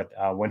on. But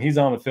when he's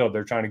on the field,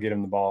 they're trying to get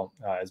him the ball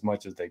as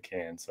much as they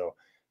can. So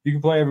you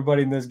can play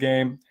everybody in this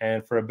game.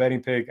 And for a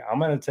betting pick, I'm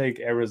going to take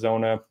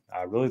Arizona.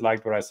 I really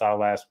liked what I saw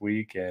last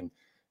week. And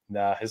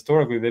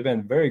historically, they've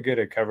been very good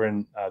at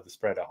covering the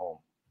spread at home.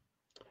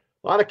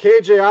 A lot of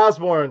KJ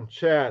Osborne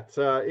chat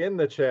in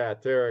the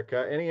chat, Derek.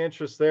 Any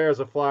interest there as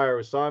a flyer?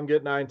 We saw him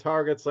get 9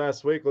 targets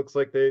last week. Looks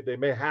like they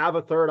may have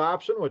a third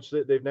option, which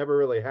they've never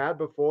really had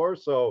before.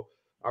 So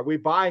are we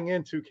buying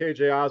into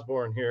KJ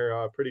Osborne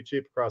here pretty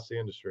cheap across the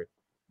industry?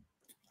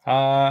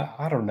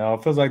 I don't know.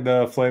 It feels like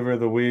the flavor of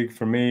the week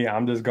for me.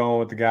 I'm just going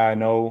with the guy I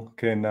know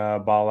can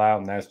ball out,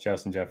 and that's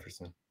Justin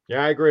Jefferson.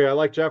 Yeah, I agree. I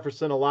like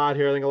Jefferson a lot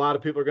here. I think a lot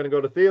of people are going to go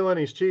to Thielen.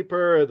 He's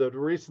cheaper. The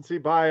recency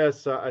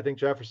bias, I think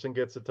Jefferson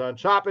gets a ton.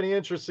 Chop, any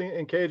interest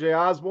in KJ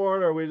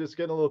Osborne, or are we just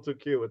getting a little too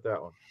cute with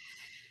that one?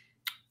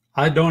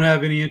 I don't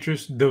have any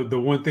interest. The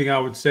one thing I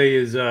would say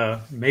is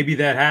maybe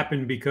that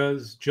happened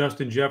because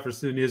Justin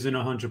Jefferson isn't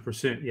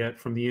 100% yet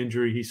from the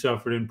injury he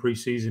suffered in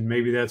preseason.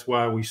 Maybe that's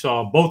why we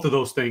saw both of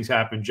those things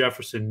happen.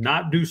 Jefferson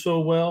not do so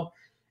well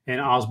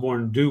and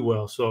Osborne do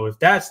well. So if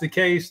that's the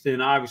case,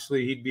 then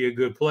obviously he'd be a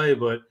good play,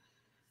 but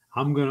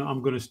I'm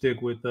gonna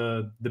stick with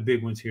the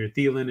big ones here,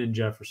 Thielen and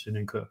Jefferson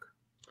and Cook.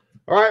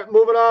 All right,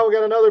 moving on. We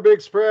got another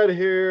big spread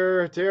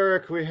here,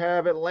 Derek. We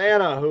have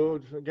Atlanta,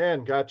 who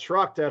again got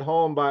trucked at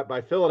home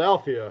by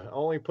Philadelphia.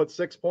 Only put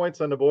 6 points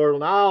on the board.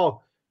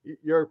 Now,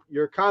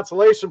 your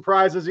consolation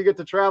prize is you get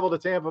to travel to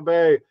Tampa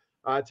Bay,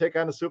 take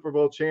on the Super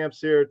Bowl champs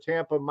here.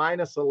 Tampa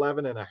minus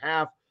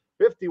 11.5,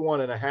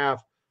 51.5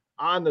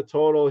 on the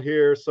total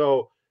here.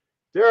 So,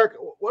 Derek,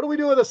 what do we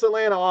do with this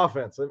Atlanta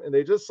offense? I mean,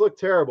 they just look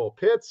terrible.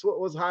 Pitts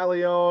was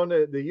highly owned.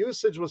 The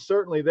usage was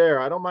certainly there.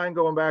 I don't mind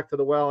going back to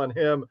the well on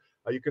him.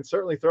 You can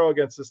certainly throw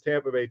against this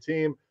Tampa Bay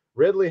team.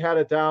 Ridley had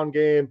a down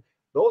game.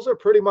 Those are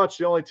pretty much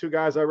the only two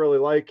guys I really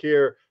like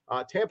here.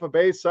 Tampa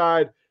Bay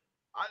side,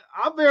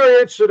 I'm very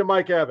interested in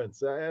Mike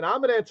Evans, and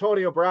I'm an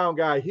Antonio Brown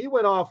guy. He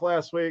went off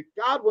last week.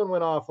 Godwin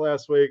went off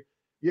last week.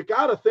 You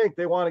got to think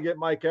they want to get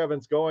Mike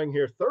Evans going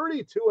here.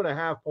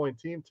 32.5-point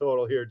team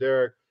total here,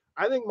 Derek.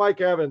 I think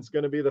Mike Evans is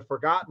going to be the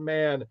forgotten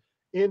man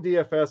in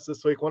DFS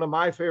this week. One of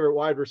my favorite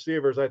wide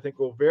receivers, I think,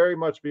 will very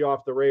much be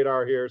off the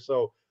radar here.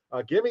 So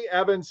give me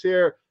Evans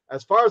here.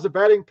 As far as a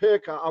betting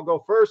pick, I'll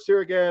go first here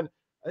again.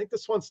 I think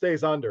this one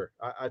stays under.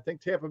 I think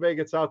Tampa Bay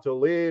gets out to a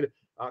lead,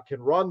 can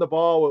run the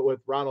ball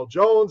with Ronald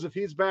Jones if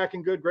he's back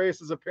in good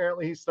graces.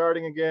 Apparently he's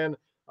starting again.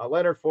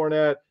 Leonard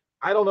Fournette.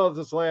 I don't know if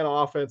this Atlanta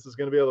offense is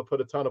going to be able to put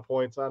a ton of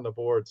points on the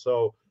board.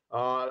 So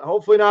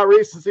hopefully not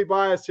recency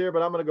bias here,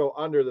 but I'm going to go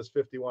under this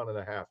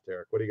 51.5,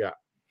 Derek. What do you got?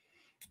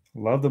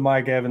 Love the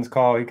Mike Evans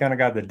call. He kind of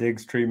got the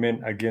Diggs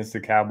treatment against the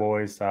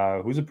Cowboys,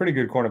 who's a pretty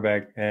good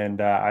cornerback.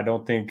 And I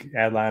don't think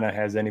Atlanta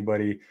has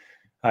anybody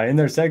in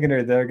their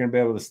secondary they're going to be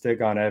able to stick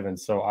on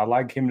Evans. So I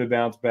like him to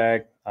bounce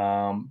back.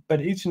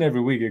 But each and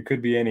every week, it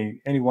could be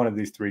any one of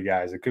these three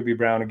guys. It could be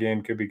Brown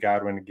again, could be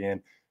Godwin again.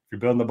 If you're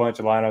building a bunch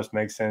of lineups,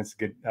 makes sense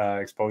to get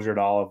exposure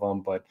to all of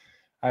them. But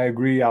I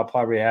agree, I'll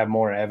probably have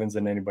more Evans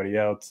than anybody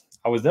else.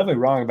 I was definitely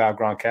wrong about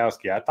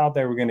Gronkowski. I thought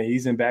they were going to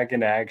ease him back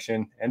into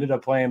action. Ended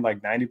up playing like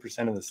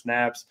 90% of the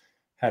snaps.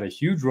 Had a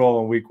huge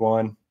role in week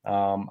 1.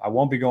 I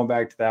won't be going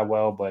back to that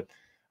well, but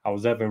I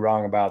was definitely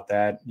wrong about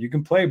that. You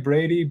can play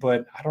Brady,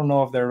 but I don't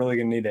know if they're really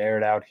going to need to air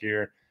it out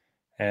here.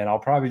 And I'll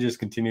probably just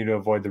continue to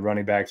avoid the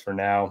running backs for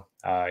now.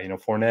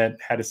 Fournette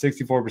had a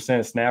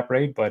 64% snap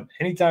rate, but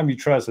anytime you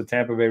trust a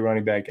Tampa Bay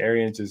running back,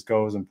 Arians just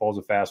goes and pulls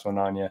a fast one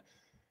on you.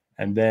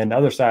 And then the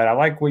other side, I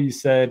like what you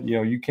said.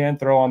 You can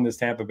throw on this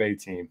Tampa Bay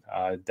team.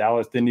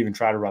 Dallas didn't even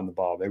try to run the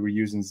ball. They were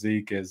using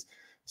Zeke as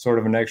sort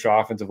of an extra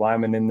offensive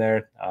lineman in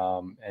there.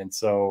 And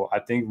so I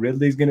think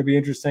Ridley's going to be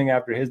interesting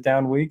after his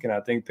down week, and I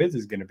think Pitts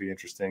is going to be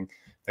interesting.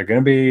 They're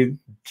going to be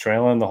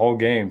trailing the whole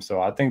game.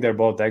 So I think they're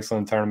both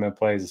excellent tournament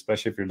plays,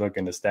 especially if you're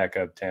looking to stack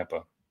up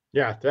Tampa.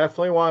 Yeah,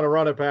 definitely want to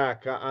run it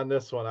back on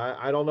this one.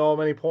 I don't know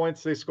how many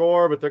points they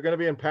score, but they're going to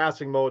be in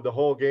passing mode the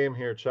whole game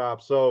here,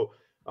 Chop. So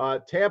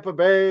Tampa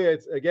Bay,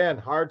 it's, again,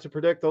 hard to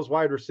predict those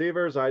wide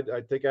receivers. I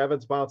think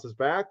Evans bounces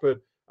back, but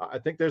I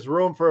think there's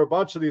room for a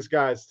bunch of these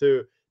guys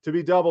to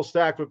be double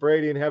stacked with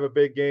Brady and have a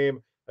big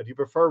game. Do you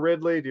prefer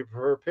Ridley? Do you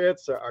prefer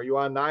Pitts? Are you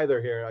on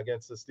neither here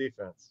against this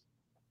defense?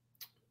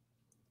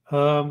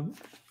 Well,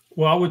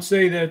 I would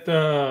say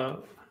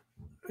that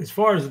as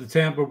far as the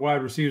Tampa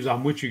wide receivers,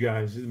 I'm with you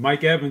guys.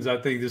 Mike Evans, I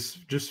think this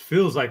just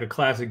feels like a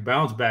classic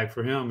bounce back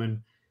for him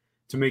and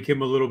to make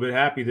him a little bit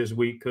happy this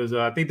week, because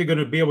I think they're going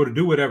to be able to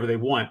do whatever they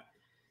want.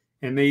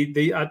 And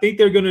I think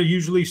they're going to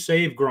usually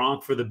save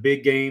Gronk for the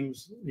big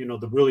games,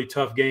 the really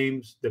tough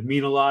games that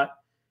mean a lot.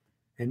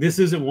 And this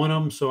isn't one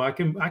of them. So I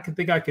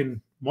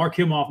can mark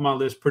him off my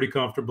list pretty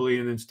comfortably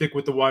and then stick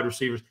with the wide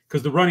receivers,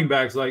 because the running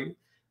backs,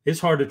 it's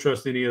hard to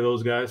trust any of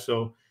those guys.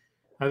 So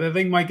I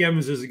think Mike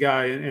Evans is a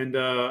guy, and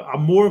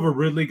I'm more of a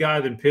Ridley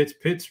guy than Pitts.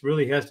 Pitts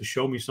really has to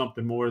show me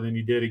something more than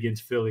he did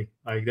against Philly.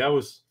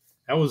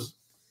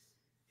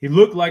 He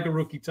looked like a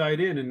rookie tight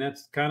end, and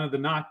that's kind of the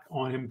knock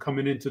on him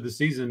coming into the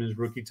season is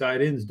rookie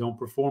tight ends don't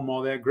perform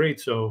all that great.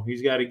 So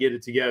he's got to get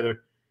it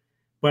together.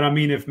 But,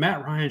 if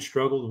Matt Ryan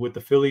struggled with the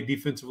Philly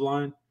defensive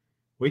line,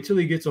 wait till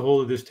he gets a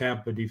hold of this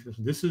Tampa defense.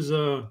 This is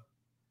going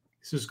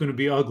to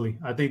be ugly.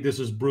 I think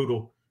this is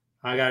brutal.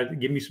 I got to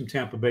give me some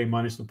Tampa Bay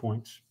minus the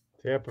points.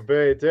 Tampa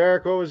Bay.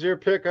 Derek, what was your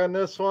pick on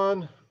this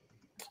one?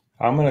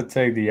 I'm going to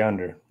take the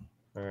under.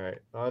 All right,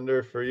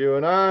 under for you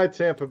and I.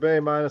 Tampa Bay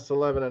minus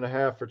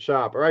 11.5 for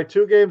Chop. All right,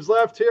 2 games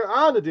left here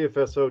on the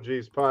DFS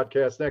OGs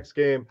podcast.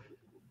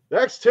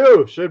 Next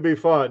 2 should be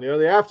fun.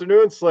 The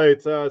afternoon slate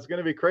is going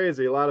to be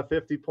crazy. A lot of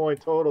 50-point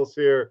totals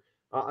here.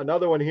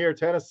 Another one here,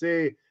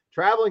 Tennessee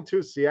traveling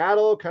to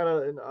Seattle. Kind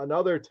of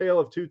another tale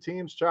of 2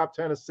 teams. Chop,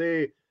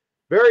 Tennessee,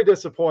 very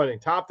disappointing,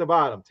 top to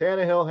bottom.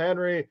 Tannehill,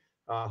 Henry,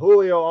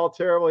 Julio, all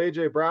terrible.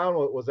 A.J. Brown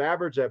was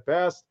average at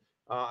best.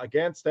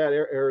 Against that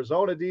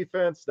Arizona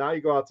defense. Now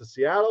you go out to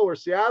Seattle, where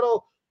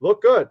Seattle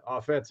looked good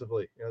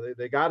offensively.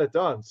 They got it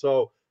done.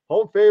 So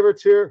home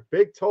favorites here,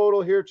 big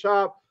total here,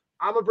 Chop.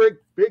 I'm a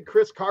big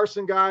Chris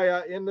Carson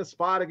guy in the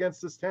spot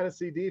against this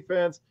Tennessee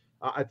defense.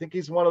 I think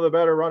he's one of the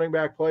better running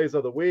back plays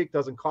of the week.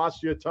 Doesn't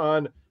cost you a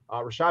ton.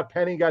 Rashad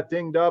Penny got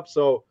dinged up.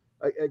 So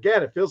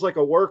again, it feels like a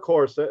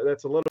workhorse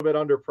that's a little bit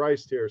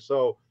underpriced here.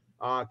 So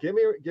give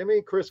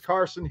me Chris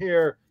Carson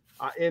here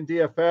in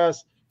DFS.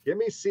 Give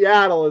me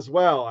Seattle as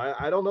well.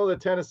 I don't know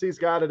that Tennessee's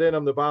got it in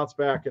them to bounce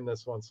back in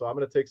this one, so I'm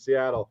going to take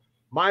Seattle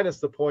minus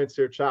the points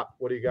here. Chop,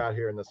 what do you got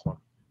here in this one?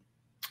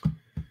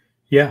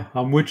 Yeah,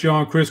 I'm with you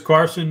on Chris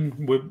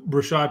Carson. With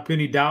Rashad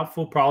Penny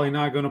doubtful, probably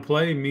not going to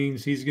play,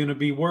 means he's going to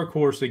be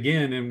workhorse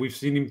again, and we've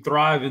seen him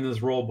thrive in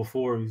this role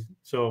before.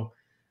 So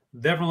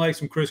definitely like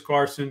some Chris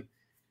Carson.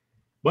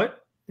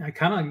 But you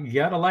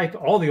gotta like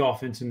all the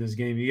offense in this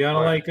game. You gotta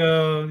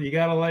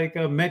like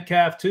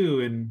Metcalf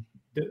too, and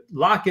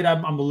Lockett.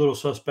 I'm a little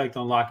suspect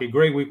on Lockett.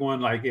 Great week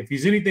one. Like if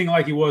he's anything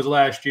like he was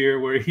last year,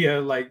 where he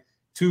had like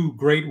 2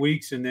 great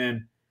weeks, and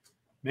then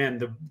man,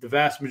 the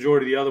vast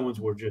majority of the other ones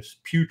were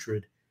just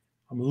putrid.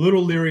 I'm a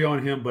little leery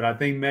on him, but I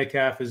think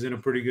Metcalf is in a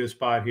pretty good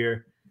spot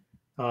here.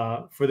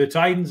 For the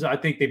Titans, I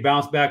think they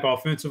bounce back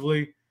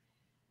offensively.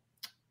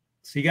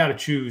 So you got to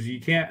choose.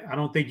 I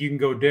don't think you can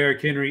go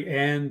Derrick Henry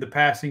and the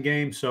passing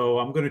game. So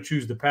I'm going to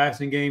choose the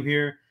passing game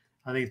here.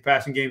 I think the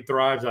passing game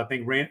thrives. I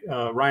think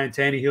Ryan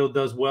Tannehill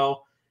does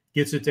well,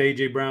 gets it to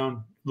A.J. Brown,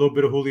 a little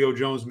bit of Julio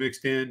Jones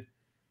mixed in,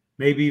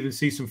 maybe even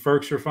see some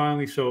Ferkser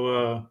finally.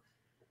 So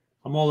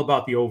I'm all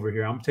about the over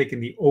here. I'm taking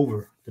the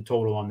over, the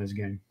total on this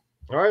game.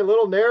 All right,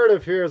 little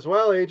narrative here as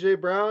well. A.J.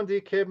 Brown,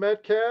 DK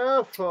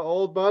Metcalf,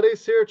 old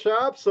buddies here,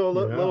 Chop. So a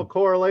little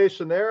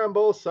correlation there on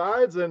both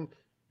sides. And,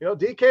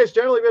 DK's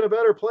generally been a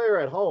better player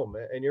at home.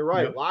 And you're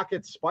right,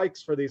 Lockett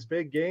spikes for these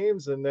big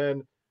games. And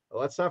then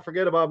let's not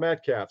forget about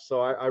Metcalf.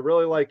 So I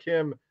really like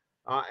him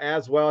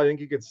as well. I think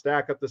you can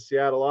stack up the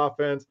Seattle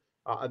offense.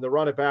 And the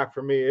run it back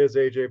for me is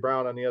A.J.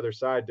 Brown on the other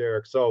side,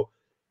 Derek. So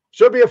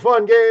should be a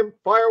fun game.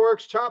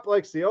 Fireworks. Chop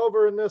likes the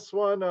over in this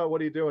one.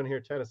 What are you doing here,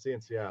 Tennessee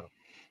and Seattle?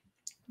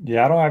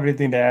 Yeah, I don't have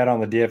anything to add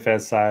on the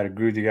DFS side. I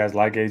agree with you guys.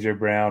 Like A.J.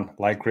 Brown,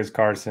 like Chris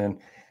Carson.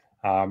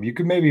 You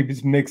could maybe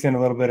mix in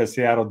a little bit of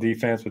Seattle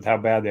defense with how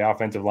bad the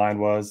offensive line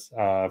was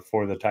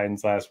for the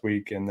Titans last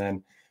week. And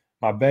then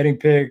my betting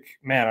pick,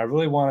 man, I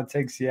really want to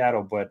take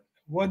Seattle. But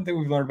one thing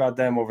we've learned about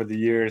them over the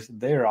years,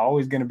 they're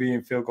always going to be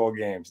in field goal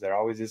games. They're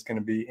always just going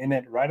to be in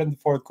it right in the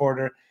fourth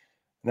quarter.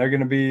 And they're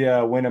going to be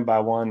winning by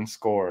 1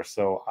 score.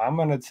 So I'm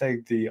going to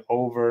take the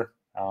over.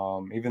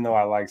 Even though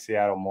I like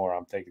Seattle more,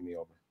 I'm taking the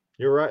over.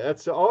 You're right.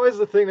 That's always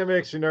the thing that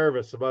makes you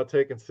nervous about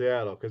taking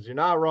Seattle, because you're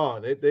not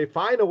wrong. They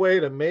find a way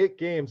to make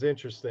games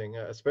interesting,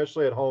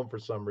 especially at home for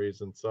some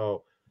reason.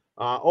 So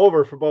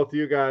over for both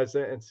you guys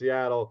and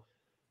Seattle.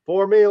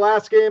 For me,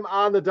 last game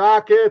on the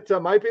docket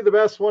might be the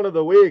best one of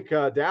the week.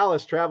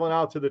 Dallas traveling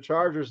out to the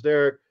Chargers,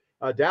 Derek.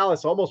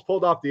 Dallas almost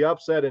pulled off the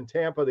upset in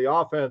Tampa. The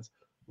offense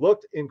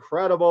looked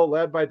incredible,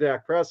 led by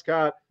Dak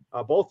Prescott.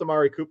 Both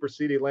Amari Cooper,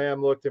 CeeDee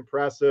Lamb looked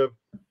impressive.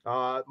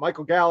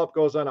 Michael Gallup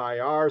goes on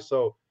IR,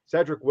 so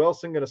Cedric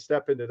Wilson going to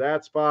step into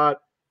that spot.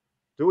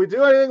 Do we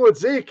do anything with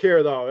Zeke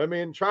here, though? I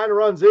mean, trying to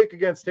run Zeke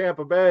against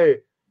Tampa Bay,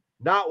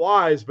 not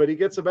wise, but he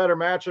gets a better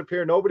matchup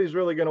here. Nobody's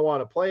really going to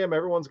want to play him.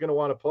 Everyone's going to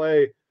want to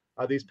play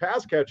these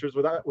pass catchers,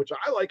 which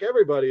I like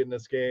everybody in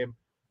this game.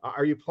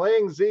 Are you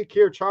playing Zeke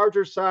here?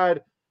 Chargers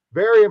side,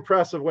 very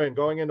impressive win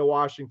going into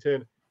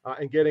Washington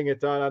and getting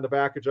it done on the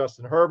back of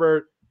Justin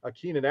Herbert,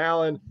 Keenan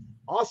Allen.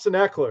 Austin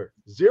Eckler,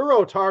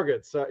 0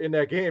 targets in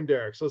that game,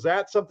 Derek. So is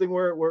that something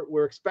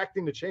we're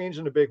expecting to change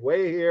in a big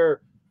way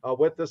here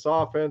with this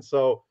offense?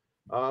 So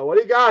what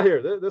do you got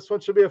here? This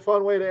one should be a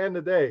fun way to end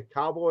the day.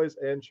 Cowboys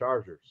and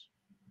Chargers.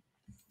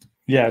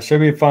 Yeah, it should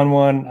be a fun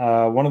one.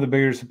 One of the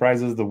bigger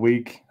surprises of the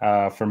week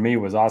for me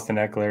was Austin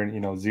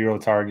Eckler, 0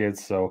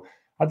 targets. So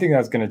I think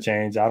that's going to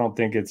change. I don't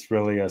think it's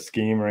really a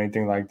scheme or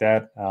anything like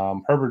that.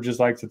 Herbert just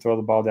likes to throw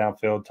the ball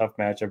downfield. Tough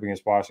matchup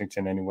against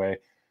Washington anyway.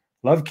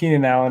 Love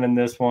Keenan Allen in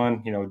this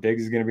one.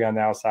 Diggs is going to be on the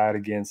outside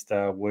against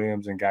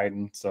Williams and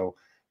Guyton. So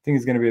I think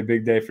it's going to be a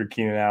big day for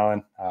Keenan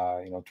Allen,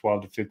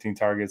 12 to 15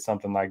 targets,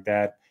 something like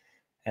that.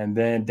 And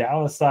then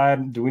Dallas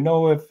side, do we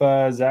know if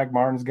Zach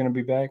Martin's going to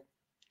be back?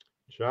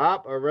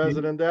 Chop, our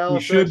resident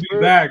Dallas He should expert.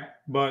 be back,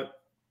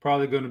 but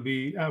probably going to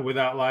be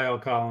without Lyle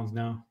Collins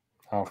now.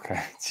 Okay.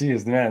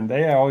 Jeez, man,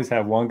 they always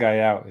have one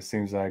guy out, it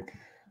seems like.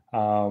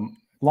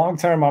 Long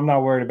term, I'm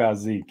not worried about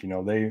Zeke.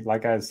 They,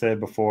 like I said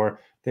before,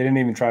 they didn't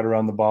even try to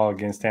run the ball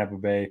against Tampa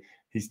Bay.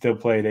 He still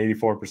played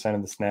 84%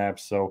 of the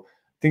snaps. So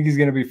I think he's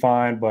going to be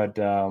fine. But,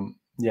 the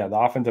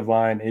offensive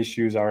line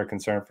issues are a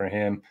concern for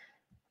him.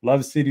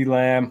 Love CeeDee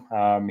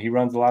Lamb. He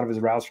runs a lot of his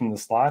routes from the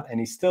slot, and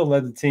he still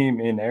led the team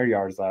in air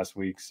yards last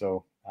week.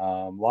 So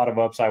a lot of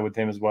upside with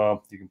him as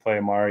well. You can play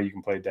Amari. You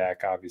can play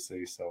Dak,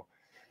 obviously. So,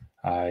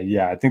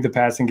 I think the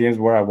passing game is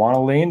where I want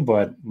to lean,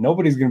 but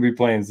nobody's going to be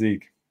playing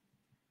Zeke.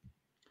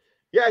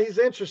 Yeah, he's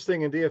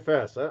interesting in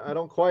DFS. I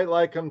don't quite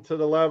like him to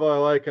the level I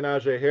like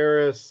Najee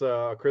Harris,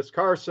 Chris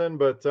Carson,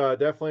 but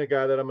definitely a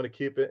guy that I'm going to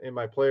keep it in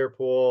my player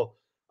pool.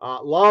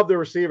 Love the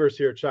receivers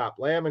here, Chop.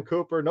 Lamb and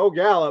Cooper, no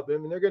Gallup. I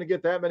mean, they're going to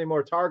get that many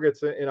more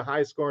targets in a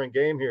high-scoring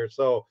game here.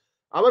 So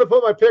I'm going to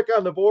put my pick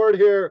on the board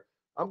here.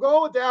 I'm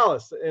going with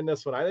Dallas in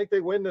this one. I think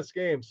they win this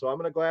game, so I'm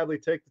going to gladly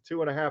take the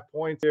 2.5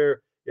 points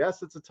here.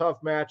 Yes, it's a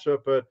tough matchup,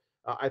 but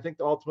I think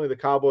ultimately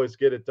the Cowboys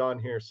get it done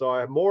here. So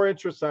I have more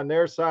interest on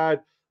their side.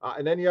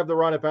 And then you have the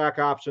run it back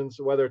options,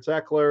 whether it's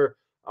Eckler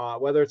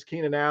whether it's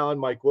Keenan Allen,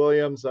 Mike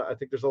Williams. I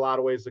think there's a lot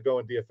of ways to go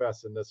in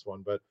DFS in this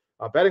one. But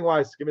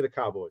betting-wise, give me the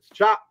Cowboys.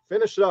 Chop,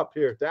 finish it up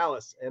here.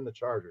 Dallas and the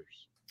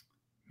Chargers.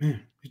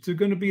 Man, it's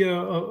going to be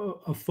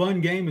a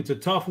fun game. It's a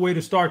tough way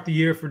to start the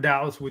year for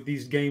Dallas with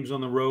these games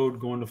on the road,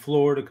 going to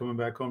Florida, coming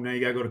back home. Now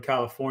you got to go to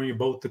California,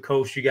 both the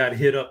coasts you got to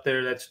hit up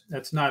there.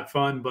 That's not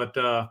fun, but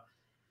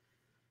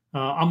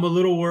I'm a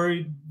little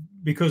worried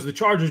because the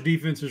Chargers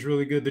defense is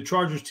really good. The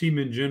Chargers team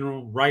in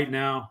general right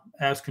now,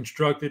 as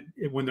constructed,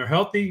 when they're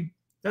healthy,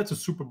 that's a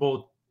Super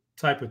Bowl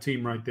type of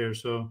team right there.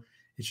 So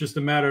it's just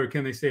a matter of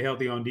can they stay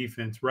healthy on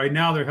defense. Right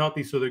now they're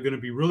healthy, so they're going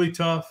to be really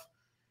tough.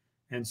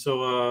 And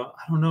so I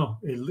don't know.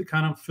 It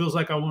kind of feels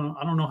like I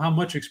don't know how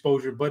much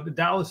exposure, but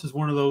Dallas is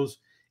one of those.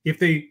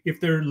 If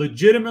they're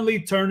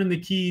legitimately turning the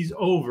keys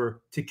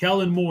over to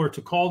Kellen Moore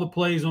to call the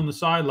plays on the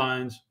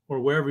sidelines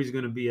or wherever he's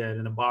going to be at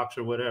in a box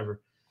or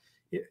whatever,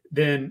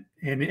 then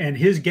and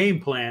his game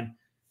plan,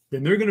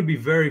 then they're going to be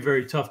very,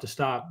 very tough to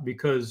stop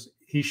because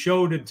he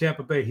showed at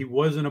Tampa Bay he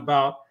wasn't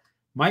about.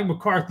 Mike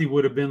McCarthy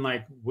would have been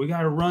like, we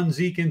got to run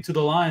Zeke into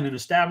the line and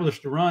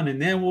establish the run,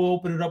 and then we'll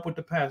open it up with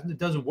the pass. It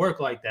doesn't work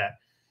like that.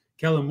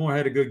 Kellen Moore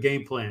had a good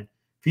game plan.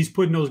 If he's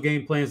putting those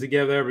game plans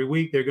together every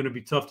week, they're going to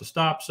be tough to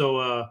stop. So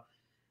I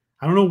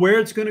don't know where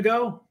it's going to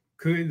go.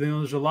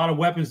 There's a lot of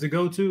weapons to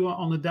go to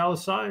on the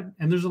Dallas side,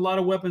 and there's a lot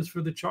of weapons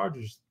for the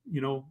Chargers.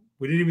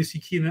 We didn't even see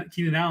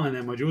Keenan Allen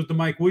that much. It was the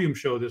Mike Williams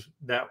show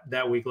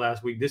that week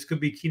last week. This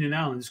could be Keenan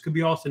Allen. This could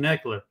be Austin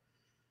Eckler.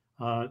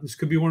 This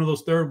could be one of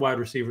those third wide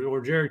receivers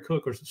or Jared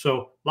Cook.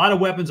 So a lot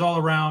of weapons all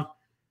around.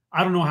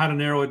 I don't know how to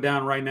narrow it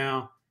down right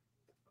now.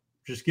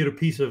 Just get a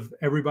piece of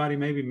everybody,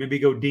 maybe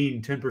go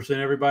Dean, 10%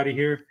 everybody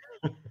here.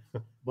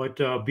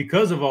 But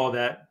because of all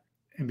that,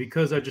 and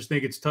because I just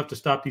think it's tough to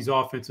stop these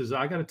offenses,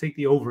 I got to take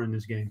the over in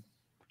this game.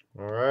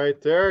 All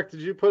right, Derek, did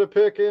you put a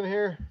pick in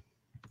here?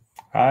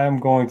 I am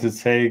going to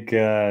take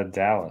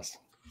Dallas.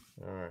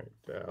 All right,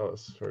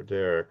 Dallas for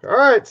Derek. All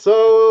right,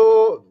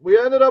 so we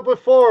ended up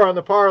with 4 on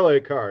the parlay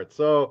card.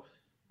 So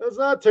that's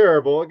not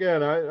terrible.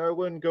 Again, I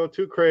wouldn't go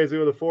too crazy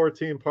with a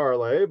 4-team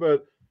parlay,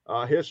 but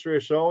history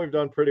has shown we've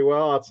done pretty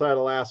well outside of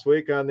last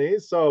week on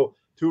these. So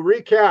to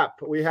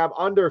recap, we have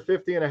under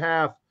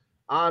 50.5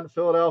 on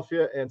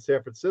Philadelphia and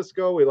San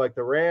Francisco. We like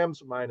the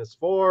Rams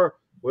 -4.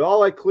 We all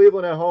like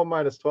Cleveland at home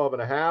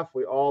 -12.5.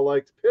 We all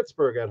liked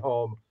Pittsburgh at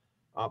home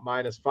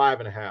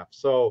 -5.5.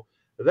 So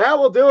that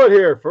will do it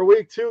here for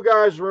week 2,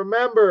 guys.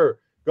 Remember,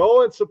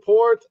 go and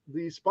support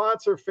the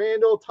sponsor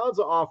FanDuel. Tons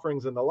of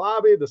offerings in the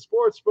lobby, the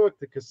sportsbook,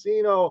 the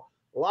casino,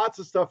 lots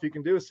of stuff you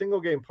can do.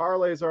 Single game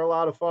parlays are a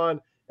lot of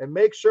fun. And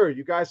make sure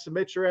you guys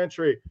submit your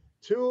entry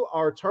to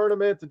our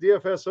tournament, the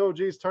DFS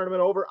OGs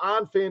tournament over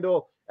on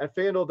FanDuel at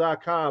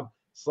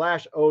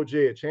FanDuel.com/OG.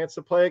 A chance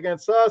to play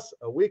against us,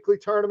 a weekly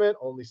tournament,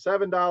 only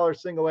 $7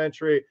 single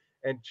entry,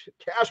 and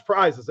cash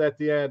prizes at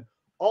the end.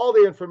 All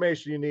the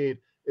information you need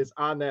is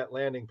on that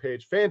landing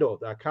page,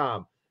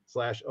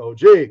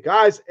 FanDuel.com/OG.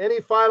 Guys,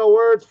 any final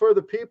words for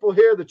the people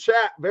here? The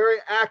chat, very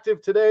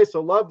active today, so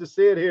love to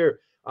see it here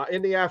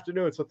in the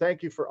afternoon. So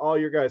thank you for all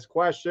your guys'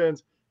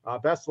 questions.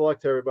 Best of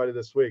luck to everybody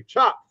this week.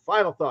 Chop,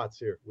 final thoughts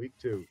here, week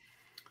 2.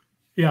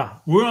 Yeah,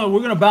 we're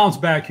gonna bounce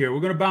back here.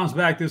 We're gonna bounce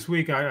back this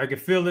week. I can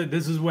feel it.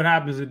 This is what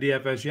happens in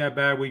DFS. You have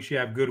bad weeks, you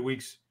have good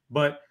weeks,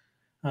 but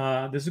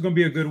this is gonna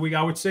be a good week.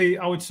 I would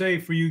say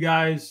for you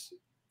guys,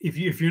 if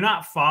you're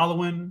not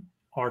following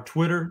our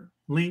Twitter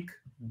link,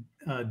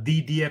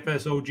 the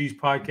DFS OGs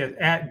podcast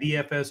at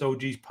DFS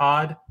OGs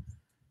pod,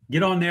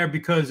 get on there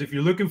because if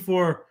you're looking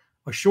for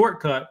a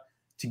shortcut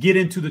to get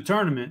into the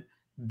tournament,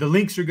 the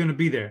links are going to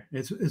be there.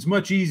 It's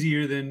much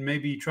easier than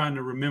maybe trying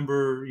to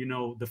remember,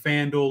 the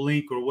FanDuel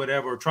link or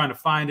whatever, or trying to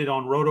find it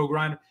on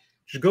RotoGrinders.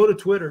 Just go to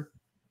Twitter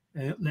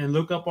and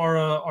look up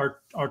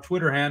our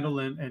Twitter handle,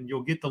 and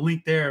you'll get the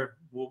link there.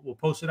 We'll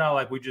post it out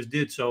like we just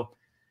did. So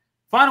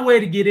find a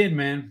way to get in,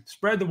 man.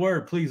 Spread the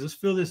word, please. Let's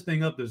fill this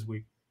thing up this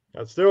week.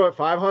 Let's do it.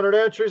 500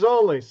 entries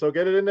only. So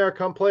get it in there.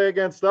 Come play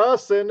against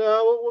us, and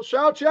we'll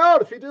shout you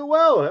out if you do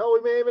well. Hell,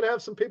 we may even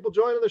have some people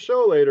joining the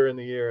show later in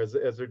the year as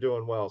they're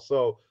doing well.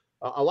 So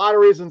a lot of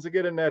reasons to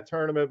get in that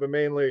tournament, but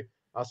mainly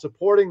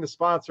supporting the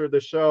sponsor of the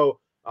show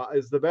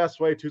is the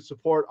best way to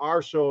support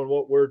our show and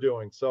what we're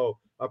doing. So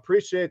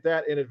appreciate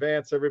that in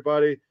advance,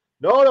 everybody.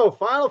 No,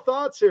 final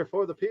thoughts here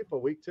for the people,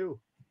 week 2.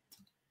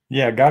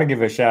 Yeah, got to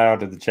give a shout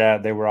out to the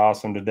chat. They were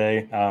awesome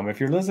today. If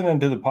you're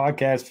listening to the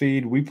podcast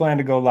feed, we plan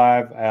to go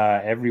live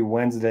every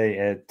Wednesday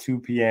at 2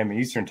 p.m.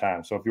 Eastern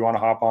time. So if you want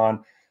to hop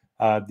on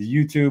the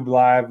YouTube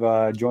live,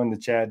 join the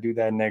chat, do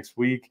that next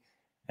week.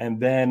 And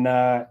then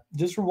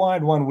just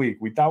rewind 1 week.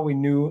 We thought we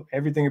knew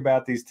everything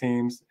about these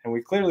teams, and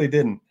we clearly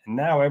didn't. And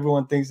now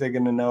everyone thinks they're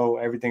going to know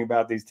everything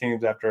about these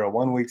teams after a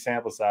 1 week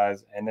sample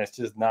size, and that's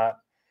just not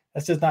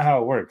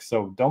how it works.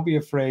 So don't be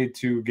afraid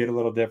to get a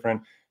little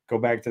different. Go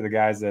back to the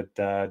guys that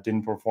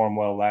didn't perform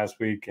well last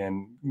week,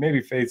 and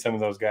maybe fade some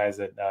of those guys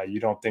that you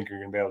don't think you're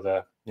going to be able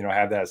to,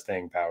 have that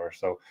staying power.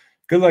 So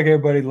good luck,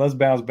 everybody. Let's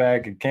bounce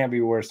back. It can't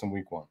be worse than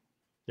week 1.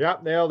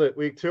 Yep, nailed it.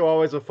 Week 2,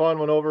 always a fun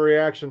one.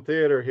 Overreaction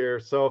theater here.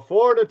 So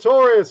for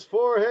Notorious,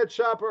 for Head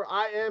Shopper,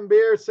 I am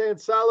Beer saying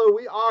salut.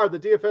 We are the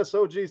DFS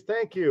OGs.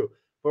 Thank you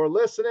for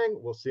listening.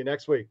 We'll see you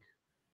next week.